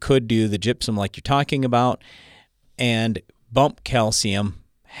 you could do the gypsum like you're talking about and bump calcium,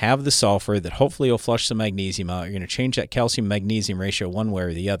 have the sulfur that hopefully will flush the magnesium out. You're going to change that calcium-magnesium ratio one way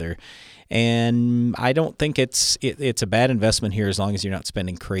or the other. And I don't think it's a bad investment here as long as you're not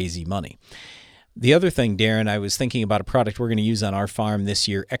spending crazy money. The other thing, Darren, I was thinking about a product we're going to use on our farm this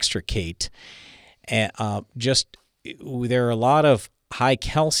year, Extricate. And there are a lot of high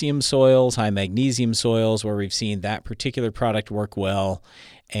calcium soils, high magnesium soils where we've seen that particular product work well.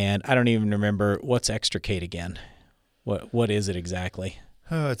 And I don't even remember what's Extricate again. What is it exactly?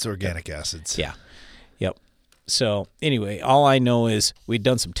 Oh, it's organic acids. Yeah. Yep. So anyway, all I know is we'd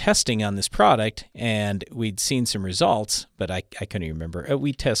done some testing on this product and we'd seen some results, but I couldn't even remember.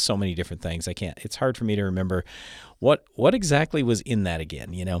 We test so many different things. It's hard for me to remember what exactly was in that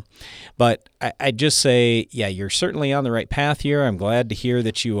again, But I just say, yeah, you're certainly on the right path here. I'm glad to hear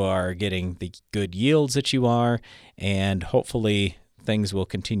that you are getting the good yields that you are, and hopefully things will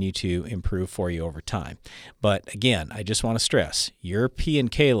continue to improve for you over time. But again, I just want to stress, your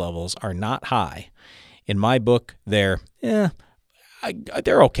P&K levels are not high. In my book, they're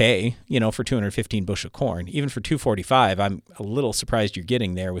okay, for 215 bushel corn. Even for 245, I'm a little surprised you're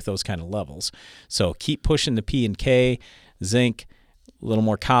getting there with those kind of levels. So keep pushing the P&K, zinc, a little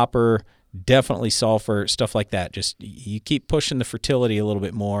more copper, definitely sulfur, stuff like that. Just you keep pushing the fertility a little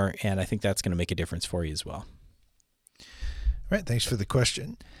bit more, and I think that's going to make a difference for you as well. All right, thanks for the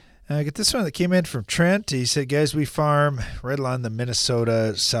question. I get this one that came in from Trent. He said, guys, we farm right along the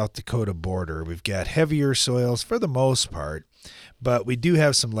Minnesota-South Dakota border. We've got heavier soils for the most part, but we do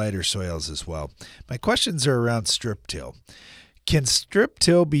have some lighter soils as well. My questions are around strip till. Can strip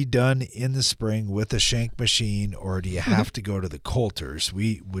till be done in the spring with a shank machine, or do you have to go to the coulters?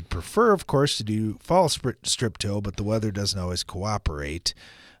 We would prefer, of course, to do fall strip till, but the weather doesn't always cooperate.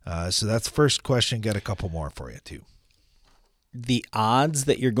 So that's the first question. Got a couple more for you, too. The odds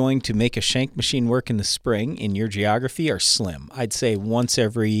that you're going to make a shank machine work in the spring in your geography are slim. I'd say once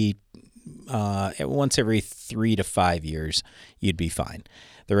every 3 to 5 years, you'd be fine.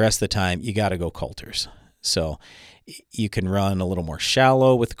 The rest of the time, you got to go coulters. So you can run a little more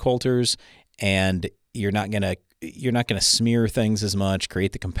shallow with the coulters, and you're not gonna smear things as much,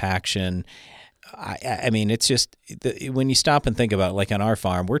 create the compaction. I mean, it's just when you stop and think about it, like on our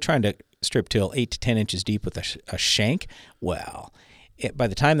farm, we're trying to strip till 8 to 10 inches deep with a shank. Well, by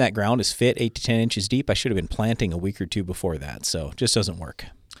the time that ground is fit 8 to 10 inches deep, I should have been planting a week or two before that. So it just doesn't work.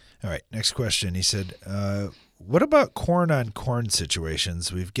 All right, next question. He said, what about corn-on-corn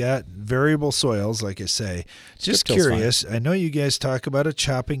situations? We've got variable soils, like I say. Just curious, I know you guys talk about a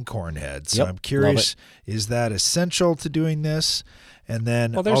chopping corn head, so I'm curious, is that essential to doing this? And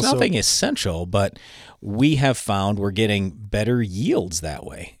then there's nothing essential, but we have found we're getting better yields that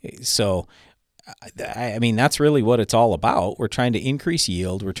way. So, I mean, that's really what it's all about. We're trying to increase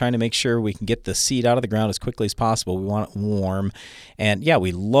yield. We're trying to make sure we can get the seed out of the ground as quickly as possible. We want it warm. And, yeah,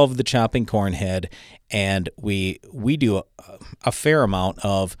 we love the chopping corn head, and we do a fair amount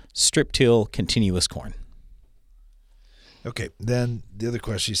of strip till continuous corn. Okay, then the other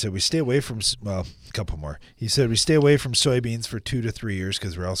question, he said we stay away from, a couple more. He said we stay away from soybeans for 2 to 3 years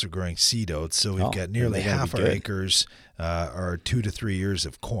because we're also growing seed oats. So we've got nearly half our acres are 2 to 3 years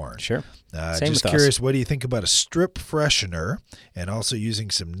of corn. Sure. Just curious, what do you think about a strip freshener and also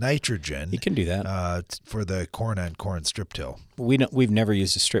using some nitrogen? You can do that. For the corn-on-corn strip till. We've never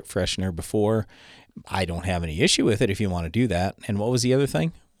used a strip freshener before. I don't have any issue with it if you want to do that. And what was the other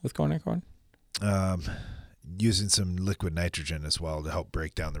thing with corn-on-corn? Using some liquid nitrogen as well to help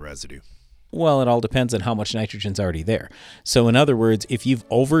break down the residue. Well, it all depends on how much nitrogen's already there. So in other words, if you've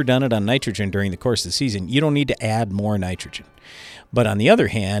overdone it on nitrogen during the course of the season, you don't need to add more nitrogen. But on the other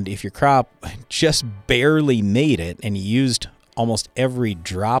hand, if your crop just barely made it and you used almost every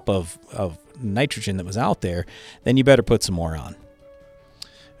drop of nitrogen that was out there, then you better put some more on.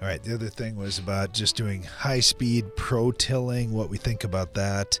 All right, the other thing was about just doing high-speed pro-tilling, what we think about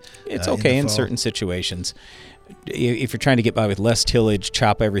that. It's okay in certain situations. If you're trying to get by with less tillage,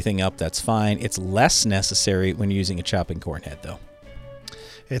 chop everything up, that's fine. It's less necessary when you're using a chopping corn head, though.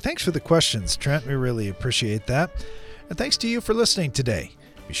 Hey, thanks for the questions, Trent. We really appreciate that. And thanks to you for listening today.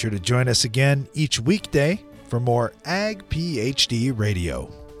 Be sure to join us again each weekday for more Ag PhD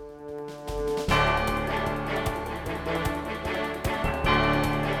Radio.